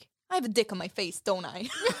like, "I have a dick on my face, don't I?"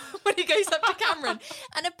 When he goes up to Cameron.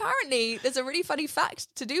 And apparently, there's a really funny fact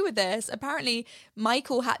to do with this. Apparently,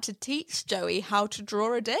 Michael had to teach Joey how to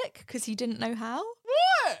draw a dick because he didn't know how.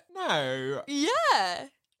 What? No. Yeah.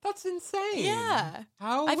 That's insane. Yeah.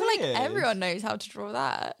 How I feel like weird. everyone knows how to draw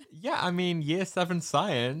that. Yeah, I mean, year 7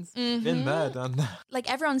 science. Been there, done that.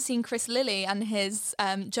 Like everyone's seen Chris Lilly and his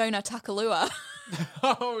Jonah Takalua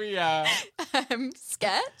Oh, yeah.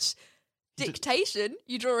 sketch. Dictation.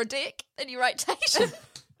 You draw a dick, then you write tation.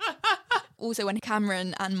 Also, when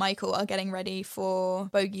Cameron and Michael are getting ready for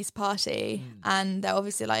Bogey's party, and they're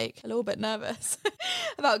obviously like a little bit nervous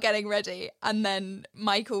about getting ready, and then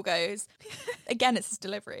Michael goes, again, it's his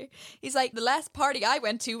delivery. He's like, "The last party I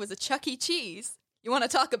went to was a Chuck E. Cheese. You want to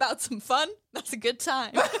talk about some fun? That's a good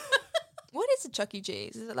time." What is a Chuck E.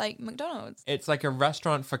 Cheese? Is it like McDonald's? It's like a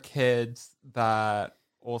restaurant for kids that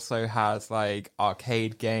also has like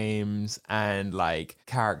arcade games and like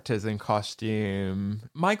characters in costume.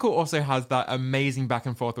 Michael also has that amazing back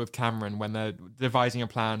and forth with Cameron when they're devising a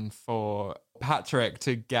plan for Patrick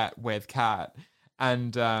to get with Kat.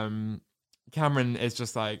 And Cameron is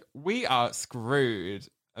just like, "We are screwed."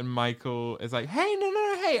 And Michael is like, "Hey,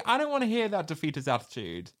 no, hey, I don't want to hear that defeatist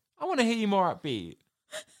attitude. I want to hear you more upbeat."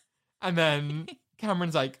 And then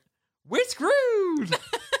Cameron's like, "We're screwed."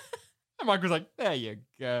 And Michael's like, "There you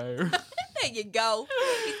go." There you go.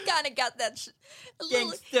 He's kind of got that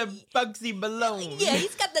Gangsta Bugsy Malone. Yeah,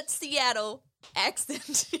 he's got that Seattle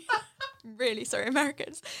accent. Really sorry,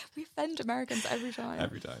 Americans. We offend Americans every time.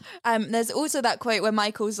 Every time. There's also that quote where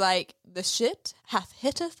Michael's like, "The shit hath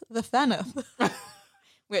hitteth the fanneth,"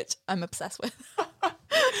 which I'm obsessed with.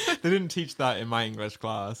 They didn't teach that in my English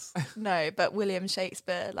class. No, but William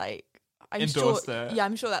Shakespeare, like, I'm Endorsed sure. it. Yeah,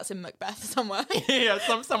 I'm sure that's in Macbeth somewhere. Yeah,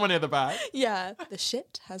 someone near the back. Yeah, the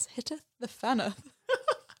shit has hitteth the fanneth.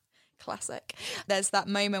 Classic. There's that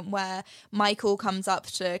moment where Michael comes up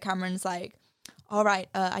to Cameron's like, "All right,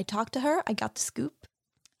 I talked to her. I got the scoop."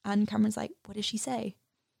 And Cameron's like, "What did she say?"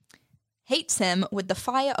 "Hates him with the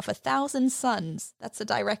fire of 1,000 suns." That's a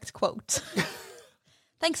direct quote.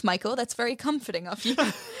 "Thanks, Michael. That's very comforting of you."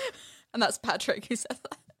 And that's Patrick who says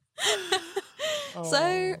that.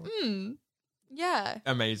 So, yeah.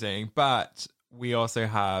 Amazing. But we also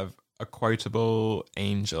have a quotable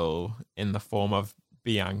angel in the form of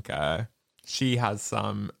Bianca. She has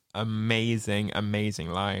some amazing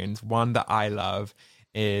lines. One that I love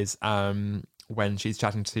is when she's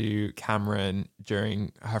chatting to Cameron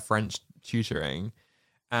during her French tutoring.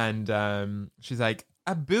 And she's like,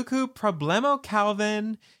 A buku problemo,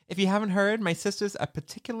 Calvin. If you haven't heard, my sister's a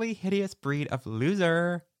particularly hideous breed of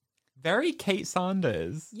loser. Very Kate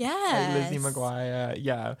Saunders. Yes. Like Lizzie McGuire.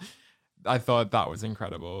 Yeah. I thought that was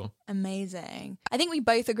incredible. Amazing. I think we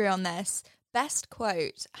both agree on this. Best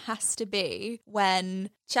quote has to be when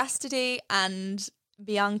Chastity and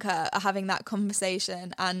Bianca are having that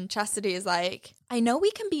conversation and Chastity is like, I know we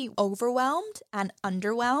can be overwhelmed and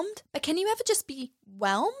underwhelmed, but can you ever just be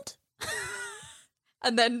whelmed?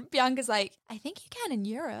 And then Bianca's like, I think you can in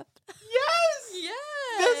Europe. Yes!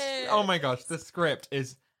 Yes! Oh my gosh, the script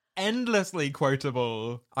is endlessly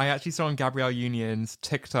quotable. I actually saw on Gabrielle Union's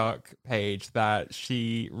TikTok page that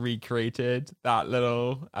she recreated that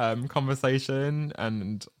little conversation,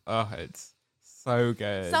 and it's so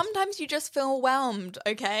good. Sometimes you just feel whelmed,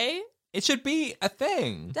 okay? It should be a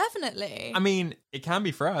thing. Definitely. I mean, it can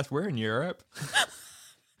be for us. We're in Europe.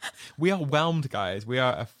 We are whelmed, guys. We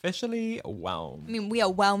are officially whelmed. I mean, we are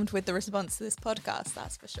whelmed with the response to this podcast,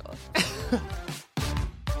 that's for sure.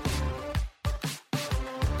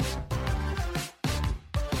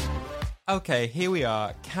 Okay, here we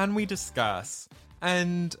are. Can we discuss?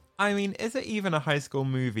 And I mean, is it even a high school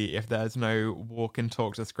movie if there's no walk and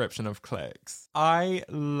talk description of cliques? I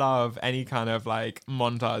love any kind of like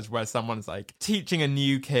montage where someone's like teaching a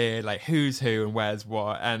new kid like who's who and where's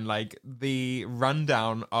what, and like the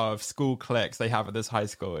rundown of school cliques they have at this high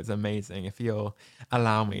school is amazing. If you'll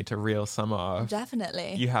allow me to reel some off.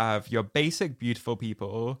 Definitely. You have your basic beautiful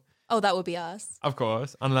people. Oh, that would be us. Of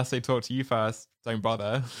course, unless they talk to you first, don't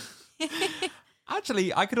bother.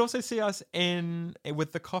 Actually, I could also see us in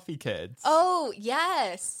with the coffee kids. Oh,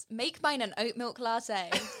 yes. Make mine an oat milk latte.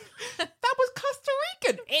 That was Costa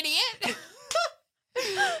Rican, idiot.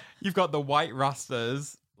 You've got the white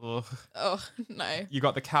Rastas. Ugh. Oh, no. You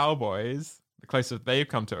got the cowboys. The closest they've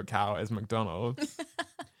come to a cow is McDonald's.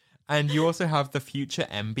 And you also have the future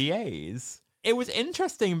MBAs. It was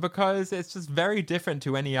interesting because it's just very different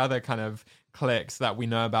to any other kind of cliques that we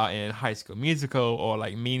know about in High School Musical or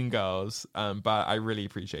like Mean Girls. But I really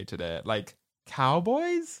appreciated it. Like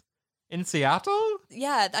cowboys in Seattle?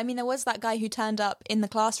 Yeah, I mean, there was that guy who turned up in the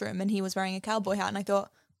classroom and he was wearing a cowboy hat and I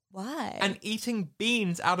thought, why? And eating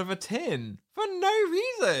beans out of a tin for no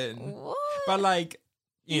reason. What? But like,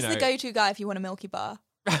 He's the go-to guy if you want a Milky Bar.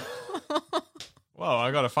 Well,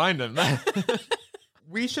 I gotta find him then.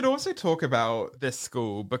 We should also talk about this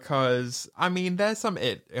school because, I mean, there's some...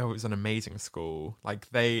 It was an amazing school. Like,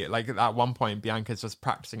 at one point, Bianca's just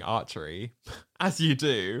practicing archery, as you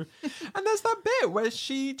do. And there's that bit where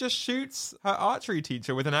she just shoots her archery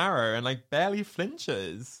teacher with an arrow and, like, barely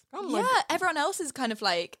flinches. Yeah, everyone else is kind of,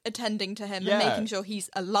 like, attending to him Yeah. and making sure he's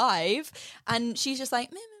alive. And she's just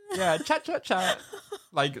like... Meh, meh, meh. Yeah, chat, chat, chat.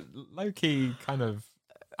 Like, low-key kind of...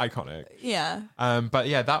 iconic. Yeah. But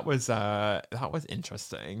yeah, that was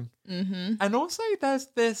interesting. Mm-hmm. And also there's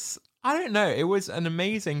this, I don't know, it was an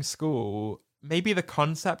amazing school. Maybe the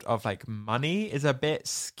concept of like money is a bit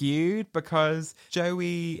skewed because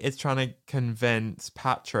Joey is trying to convince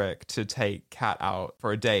Patrick to take Kat out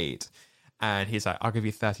for a date. And he's like, I'll give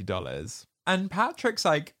you $30. And Patrick's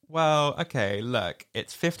like, well, okay, look,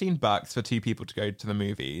 it's $15 for two people to go to the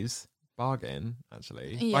movies. Bargain,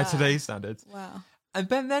 actually, by Yeah. today's standards. Wow. And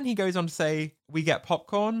then he goes on to say, we get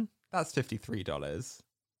popcorn, that's $53.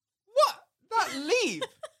 What? That leap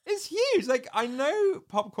is huge. Like, I know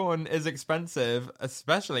popcorn is expensive,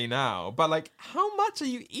 especially now, but like, how much are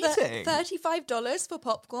you eating? $35 for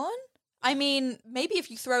popcorn? I mean, maybe if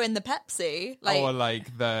you throw in the Pepsi, like... Or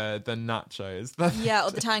like the nachos. Yeah,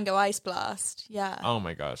 or the Tango Ice Blast. Yeah. Oh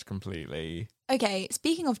my gosh, completely. Okay,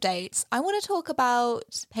 speaking of dates, I want to talk about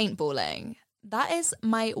paintballing. That is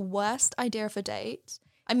my worst idea for a date.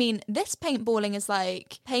 I mean, this paintballing is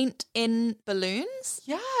like paint in balloons.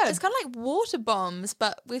 Yeah. It's kind of like water bombs,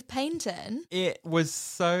 but with paint in. It was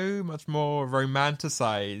so much more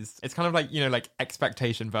romanticized. It's kind of like, like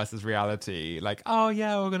expectation versus reality. Like, oh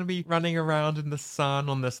yeah, we're going to be running around in the sun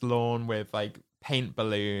on this lawn with like paint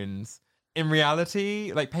balloons. In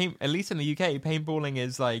reality, like at least in the UK, paintballing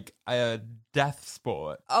is like a death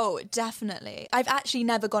sport. Oh, definitely. I've actually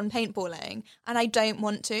never gone paintballing and I don't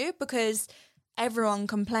want to because everyone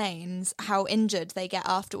complains how injured they get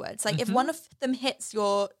afterwards. Like if one of them hits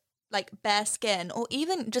your like bare skin or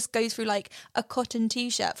even just goes through like a cotton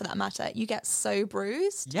t-shirt for that matter, you get so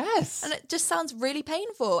bruised. Yes. And it just sounds really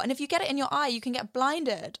painful. And if you get it in your eye, you can get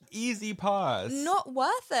blinded. Easy pass. Not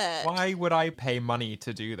worth it. Why would I pay money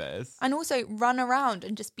to do this? And also run around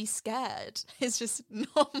and just be scared. It's just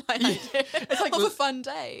not my idea It's like of a fun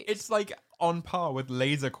day. It's like on par with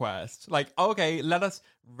Laser Quest. Like, okay, let us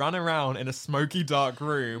run around in a smoky, dark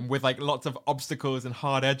room with like lots of obstacles and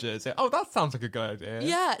hard edges. Oh, that sounds like a good idea.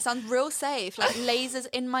 Yeah, it sounds real safe. Like lasers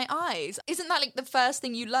in my eyes. Isn't that like the first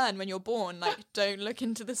thing you learn when you're born? Like, don't look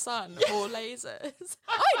into the sun or lasers.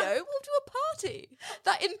 I know, we'll do a party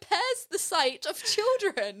that impairs the sight of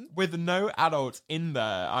children. With no adults in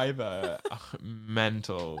there either.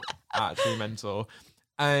 Mental. Actually mental.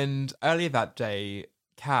 And earlier that day,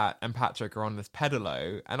 Kat and Patrick are on this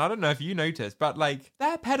pedalo, and I don't know if you noticed, but like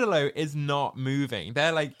their pedalo is not moving.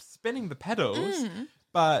 They're like spinning the pedals,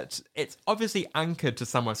 but it's obviously anchored to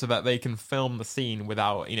somewhere so that they can film the scene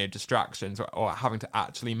without, distractions or having to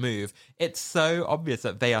actually move. It's so obvious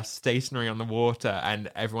that they are stationary on the water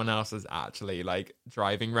and everyone else is actually like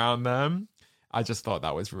driving around them. I just thought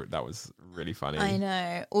that was really funny. I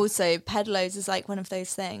know. Also, pedalos is like one of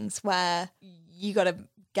those things where you got to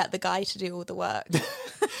get the guy to do all the work.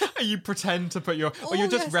 You pretend to put you're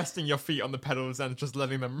just resting your feet on the pedals and just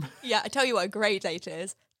letting them. Yeah, I tell you what a great date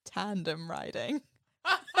is. Tandem riding.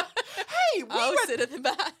 Hey, I'll sit at the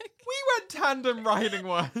back. We went tandem riding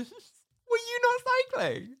once. Were you not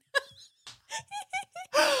cycling?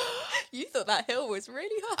 You thought that hill was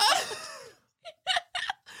really hard.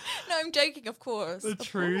 No, I'm joking, of course. The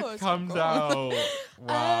truth comes out.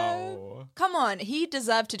 Wow. Come on, he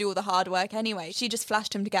deserved to do all the hard work anyway. She just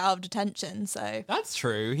flashed him to get out of detention, so... That's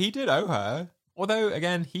true. He did owe her. Although,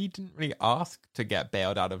 again, he didn't really ask to get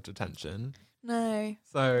bailed out of detention. No.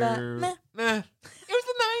 So... But, meh. It was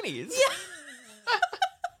the 90s. Yeah.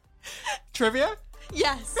 Trivia?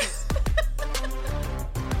 Yes.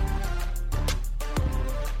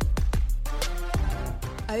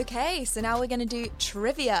 Okay, so now we're going to do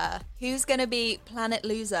trivia. Who's going to be Planet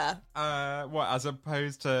Loser? What, as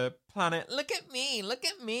opposed to Planet, look at me.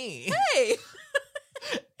 Hey!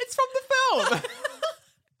 It's from the film.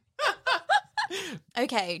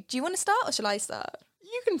 Okay, do you want to start or shall I start?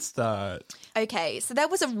 You can start. Okay, so there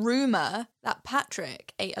was a rumour that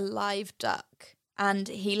Patrick ate a live duck and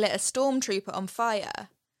he lit a stormtrooper on fire.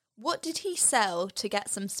 What did he sell to get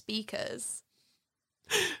some speakers?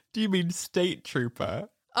 Do you mean State Trooper?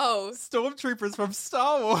 Oh. Stormtroopers from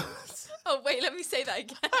Star Wars. Oh, wait, let me say that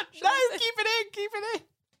again. No, keep it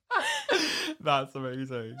in. That's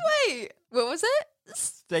amazing. Wait, what was it?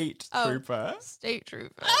 State Trooper. State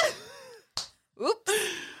Trooper. Oops.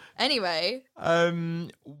 Anyway.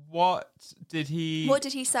 What did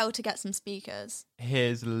he sell to get some speakers?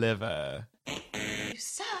 His liver. You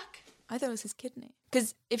suck. I thought it was his kidney.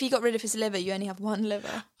 Because if he got rid of his liver, you only have one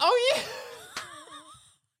liver. Oh, yeah.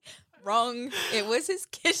 Wrong. It was his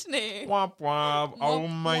kidney. Womp womp. Oh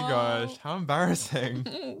my gosh. How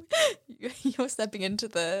embarrassing. You're stepping into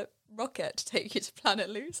the rocket to take you to Planet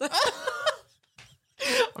Loser.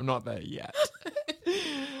 I'm not there yet.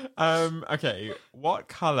 Okay. What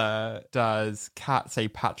colour does Kat say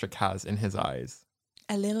Patrick has in his eyes?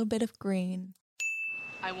 A little bit of green.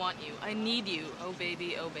 I want you. I need you. Oh,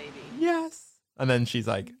 baby. Oh, baby. Yes. And then she's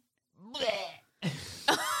like...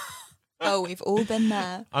 Oh, we've all been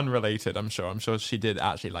there. Unrelated, I'm sure. I'm sure she did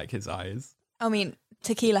actually like his eyes. I mean,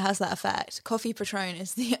 tequila has that effect. Coffee Patron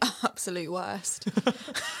is the absolute worst.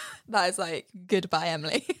 That is like, goodbye,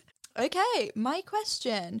 Emily. Okay, my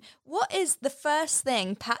question. What is the first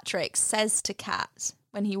thing Patrick says to Kat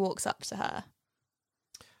when he walks up to her?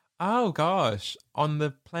 Oh, gosh. On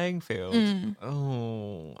the playing field?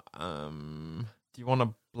 Oh, do you want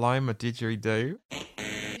to blime a didgeridoo?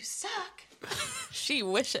 You suck. She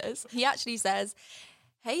wishes. He actually says,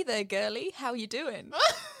 hey there, girly, how you doing?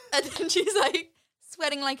 And then she's like,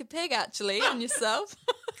 sweating like a pig, actually, on yourself.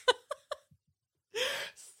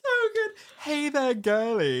 So good. Hey there,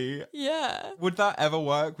 girly. Yeah. Would that ever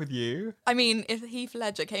work with you? I mean, if Heath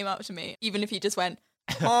Ledger came up to me, even if he just went,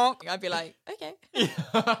 honk, I'd be like, okay.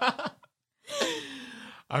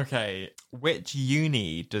 Okay. Which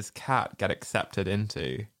uni does Kat get accepted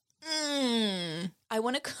into? I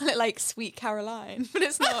want to call it like Sweet Caroline, but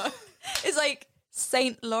it's not. It's like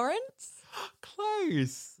St. Lawrence?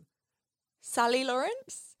 Close. Sally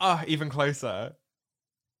Lawrence? Oh, even closer.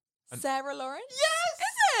 Sarah Lawrence? Yes!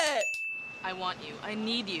 Is it? I want you. I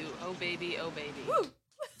need you. Oh, baby. Oh, baby. Woo.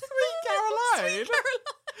 Sweet Caroline. Sweet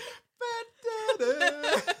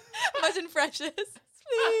Caroline. Imagine Freshers.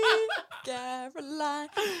 Sweet Caroline.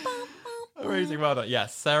 Amazing. Well done.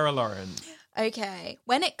 Yes, Sarah Lawrence. Okay,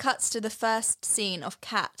 when it cuts to the first scene of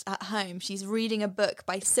Kat at home, she's reading a book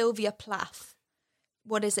by Sylvia Plath.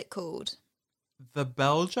 What is it called? The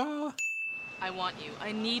Bell Jar? I want you.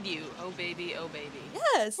 I need you. Oh, baby. Oh, baby.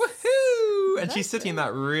 Yes. Woohoo! And she's sitting in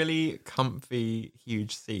that really comfy,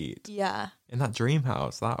 huge seat. Yeah. In that dream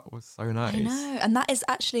house. That was so nice. I know. And that is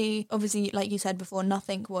actually, obviously, like you said before,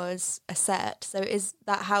 nothing was a set. So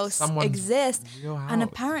that house Someone's exists. real house. And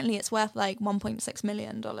apparently it's worth like $1.6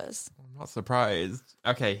 million. I'm not surprised.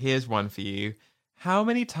 Okay, here's one for you. How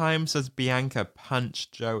many times does Bianca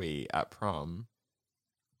punch Joey at prom?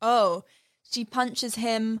 Oh, she punches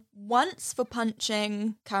him once for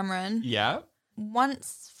punching Cameron. Yeah.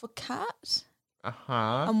 Once for Kat.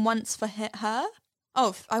 Uh-huh. And once for her.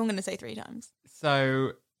 Oh, I'm going to say 3 times.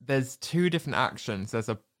 So there's 2 different actions. There's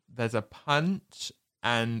a punch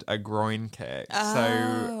and a groin kick.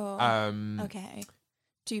 Oh. Okay.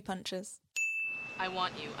 2 punches. I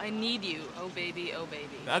want you. I need you. Oh, baby. Oh, baby.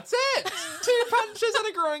 That's it. 2 punches and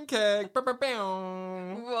a groin kick.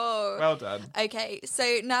 Whoa. Well done. Okay,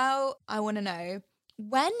 so now I want to know,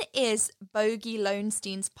 when is Bogey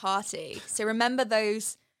Lonestein's party? So remember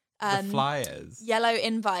those The flyers. yellow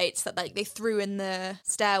invites that like they threw in the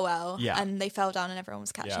stairwell Yeah. and they fell down and everyone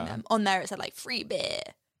was catching Yeah. them. On there it said like free beer.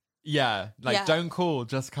 Yeah. Like, Yeah. don't call,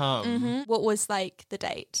 just come. Mm-hmm. What was like the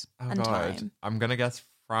date Oh, and God. time? I'm going to guess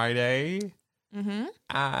Friday Mm-hmm.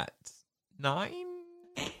 at 9?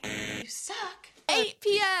 You suck. 8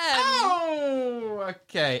 p.m. Oh,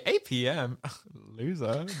 okay. 8 p.m.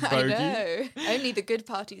 Loser. I Bogey. know. Only the good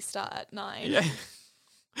parties start at 9. Yeah.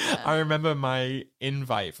 I remember my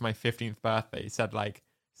invite for my 15th birthday said like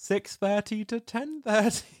 6:30 to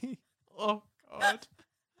 10:30. Oh, God.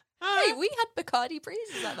 Hey, we had Bacardi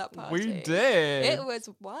breezes at that party. We did. It was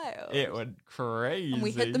wild. It was crazy. And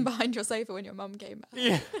we hid them behind your sofa when your mum came back.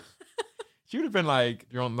 Yeah. She would have been like,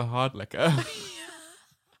 you're on the hard liquor.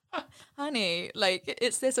 Honey, like,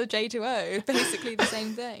 it's this or J2O. Basically the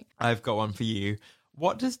same thing. I've got one for you.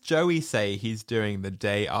 What does Joey say he's doing the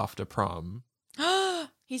day after prom?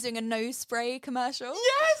 He's doing a nose spray commercial.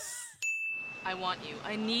 Yes! I want you.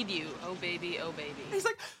 I need you. Oh, baby. Oh, baby. He's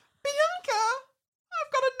like, Bianca,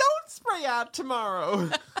 I've got a nose spray ad tomorrow.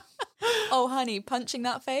 Oh, honey, punching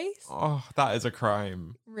that face? Oh, that is a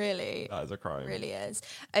crime. Really? That is a crime. Really is.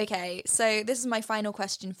 Okay, so this is my final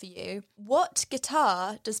question for you. What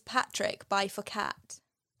guitar does Patrick buy for Kat?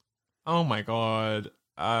 Oh my God.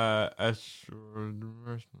 That's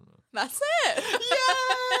it.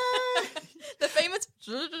 Yay! The famous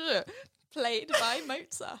played by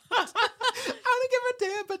Mozart. I don't give a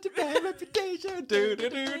damn about your bad reputation. Do, do,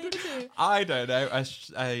 do, do. I don't know.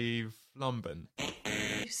 A flumben.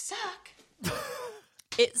 You suck.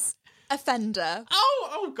 It's a Fender.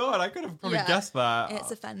 Oh God, I could have probably guessed that.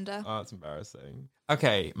 It's a Fender. Oh, that's embarrassing.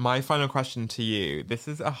 Okay, my final question to you. This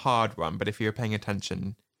is a hard one, but if you're paying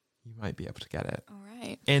attention, you might be able to get it. All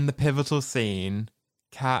right. In the pivotal scene,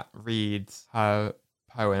 Kat reads her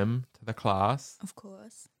poem to the class. Of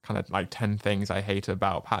course. Kind of like 10 things I hate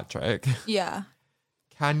about Patrick. Yeah.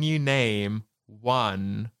 Can you name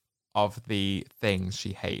one of the things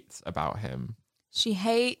she hates about him? She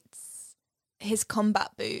hates his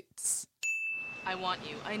combat boots. I want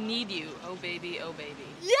you. I need you. Oh, baby. Oh, baby.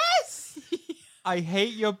 Yes! I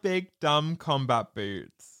hate your big, dumb combat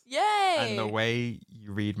boots. Yay! And the way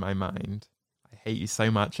you read my mind. I hate you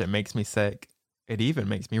so much, it makes me sick. It even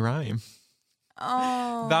makes me rhyme.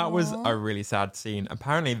 Oh. That was a really sad scene.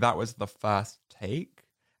 Apparently, that was the first take.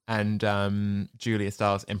 And Julia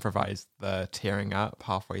Stiles improvised the tearing up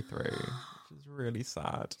halfway through, which is really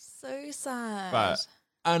sad. So sad. But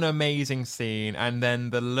an amazing scene. And then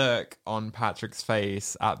the look on Patrick's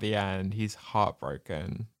face at the end, he's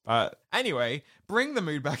heartbroken. But anyway, bring the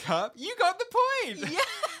mood back up. You got the point. Yay!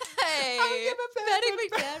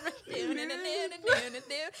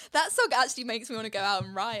 That song actually makes me want to go out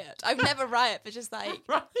and riot. I've never riot, but just like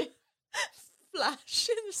flash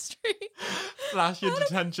in the street. Flash your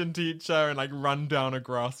detention teacher and like run down a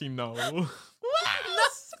grassy knoll. Spring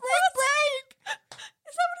break!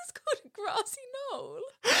 Is that what it's called? A grassy knoll?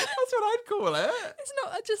 That's what I'd call it. It's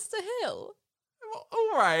not just a hill.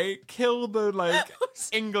 All right, kill the like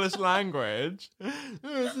English language.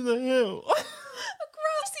 This is a hill. A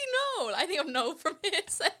grassy knoll. I think I'm Noel from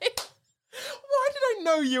hearsay. Why did I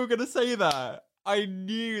know you were going to say that? I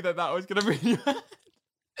knew that was going to be in your head.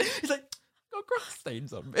 He's like, got grass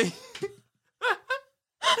stains on me.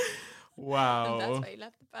 Wow. And that's why he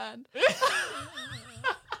left the band.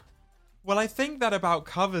 Well, I think that about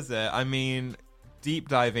covers it. I mean, deep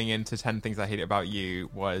diving into 10 Things I Hate About You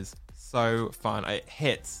was so fun. It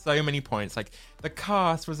hit so many points. Like, the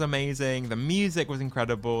cast was amazing. The music was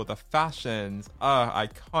incredible. The fashions are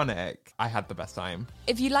iconic. I had the best time.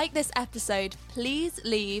 If you like this episode, please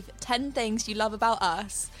leave 10 things you love about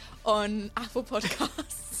us on Apple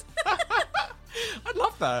Podcasts. I'd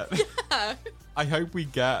love that. Yeah. I hope we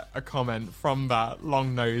get a comment from that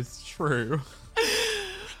long-nosed shrew.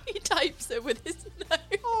 He types it with his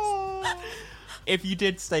nose. If you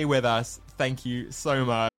did stay with us, thank you so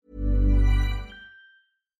much.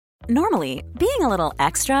 Normally, being a little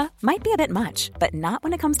extra might be a bit much, but not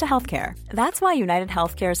when it comes to healthcare. That's why United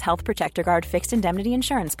Healthcare's Health Protector Guard fixed indemnity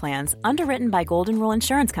insurance plans, underwritten by Golden Rule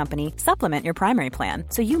Insurance Company, supplement your primary plan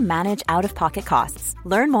so you manage out-of-pocket costs.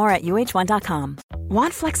 Learn more at uh1.com.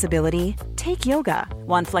 Want flexibility? Take yoga.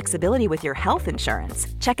 Want flexibility with your health insurance?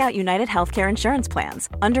 Check out United Healthcare Insurance Plans.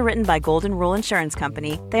 Underwritten by Golden Rule Insurance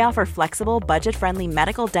Company, they offer flexible, budget-friendly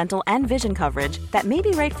medical, dental, and vision coverage that may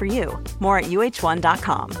be right for you. More at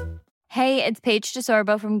uh1.com. Hey, it's Paige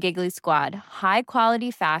DeSorbo from Giggly Squad. High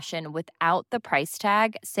quality fashion without the price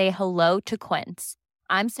tag. Say hello to Quince.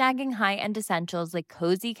 I'm snagging high-end essentials like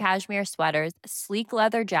cozy cashmere sweaters, sleek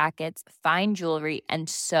leather jackets, fine jewelry, and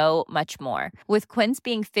so much more. With Quince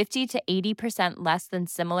being 50 to 80% less than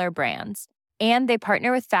similar brands. And they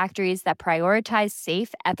partner with factories that prioritize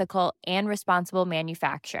safe, ethical, and responsible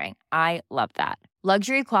manufacturing. I love that.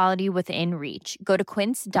 Luxury quality within reach. Go to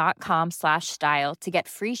quince.com/style to get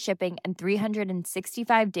free shipping and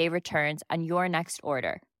 365-day returns on your next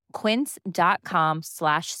order.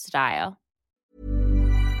 Quince.com/style.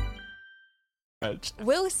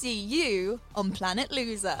 We'll see you on Planet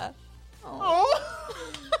Loser. Oh.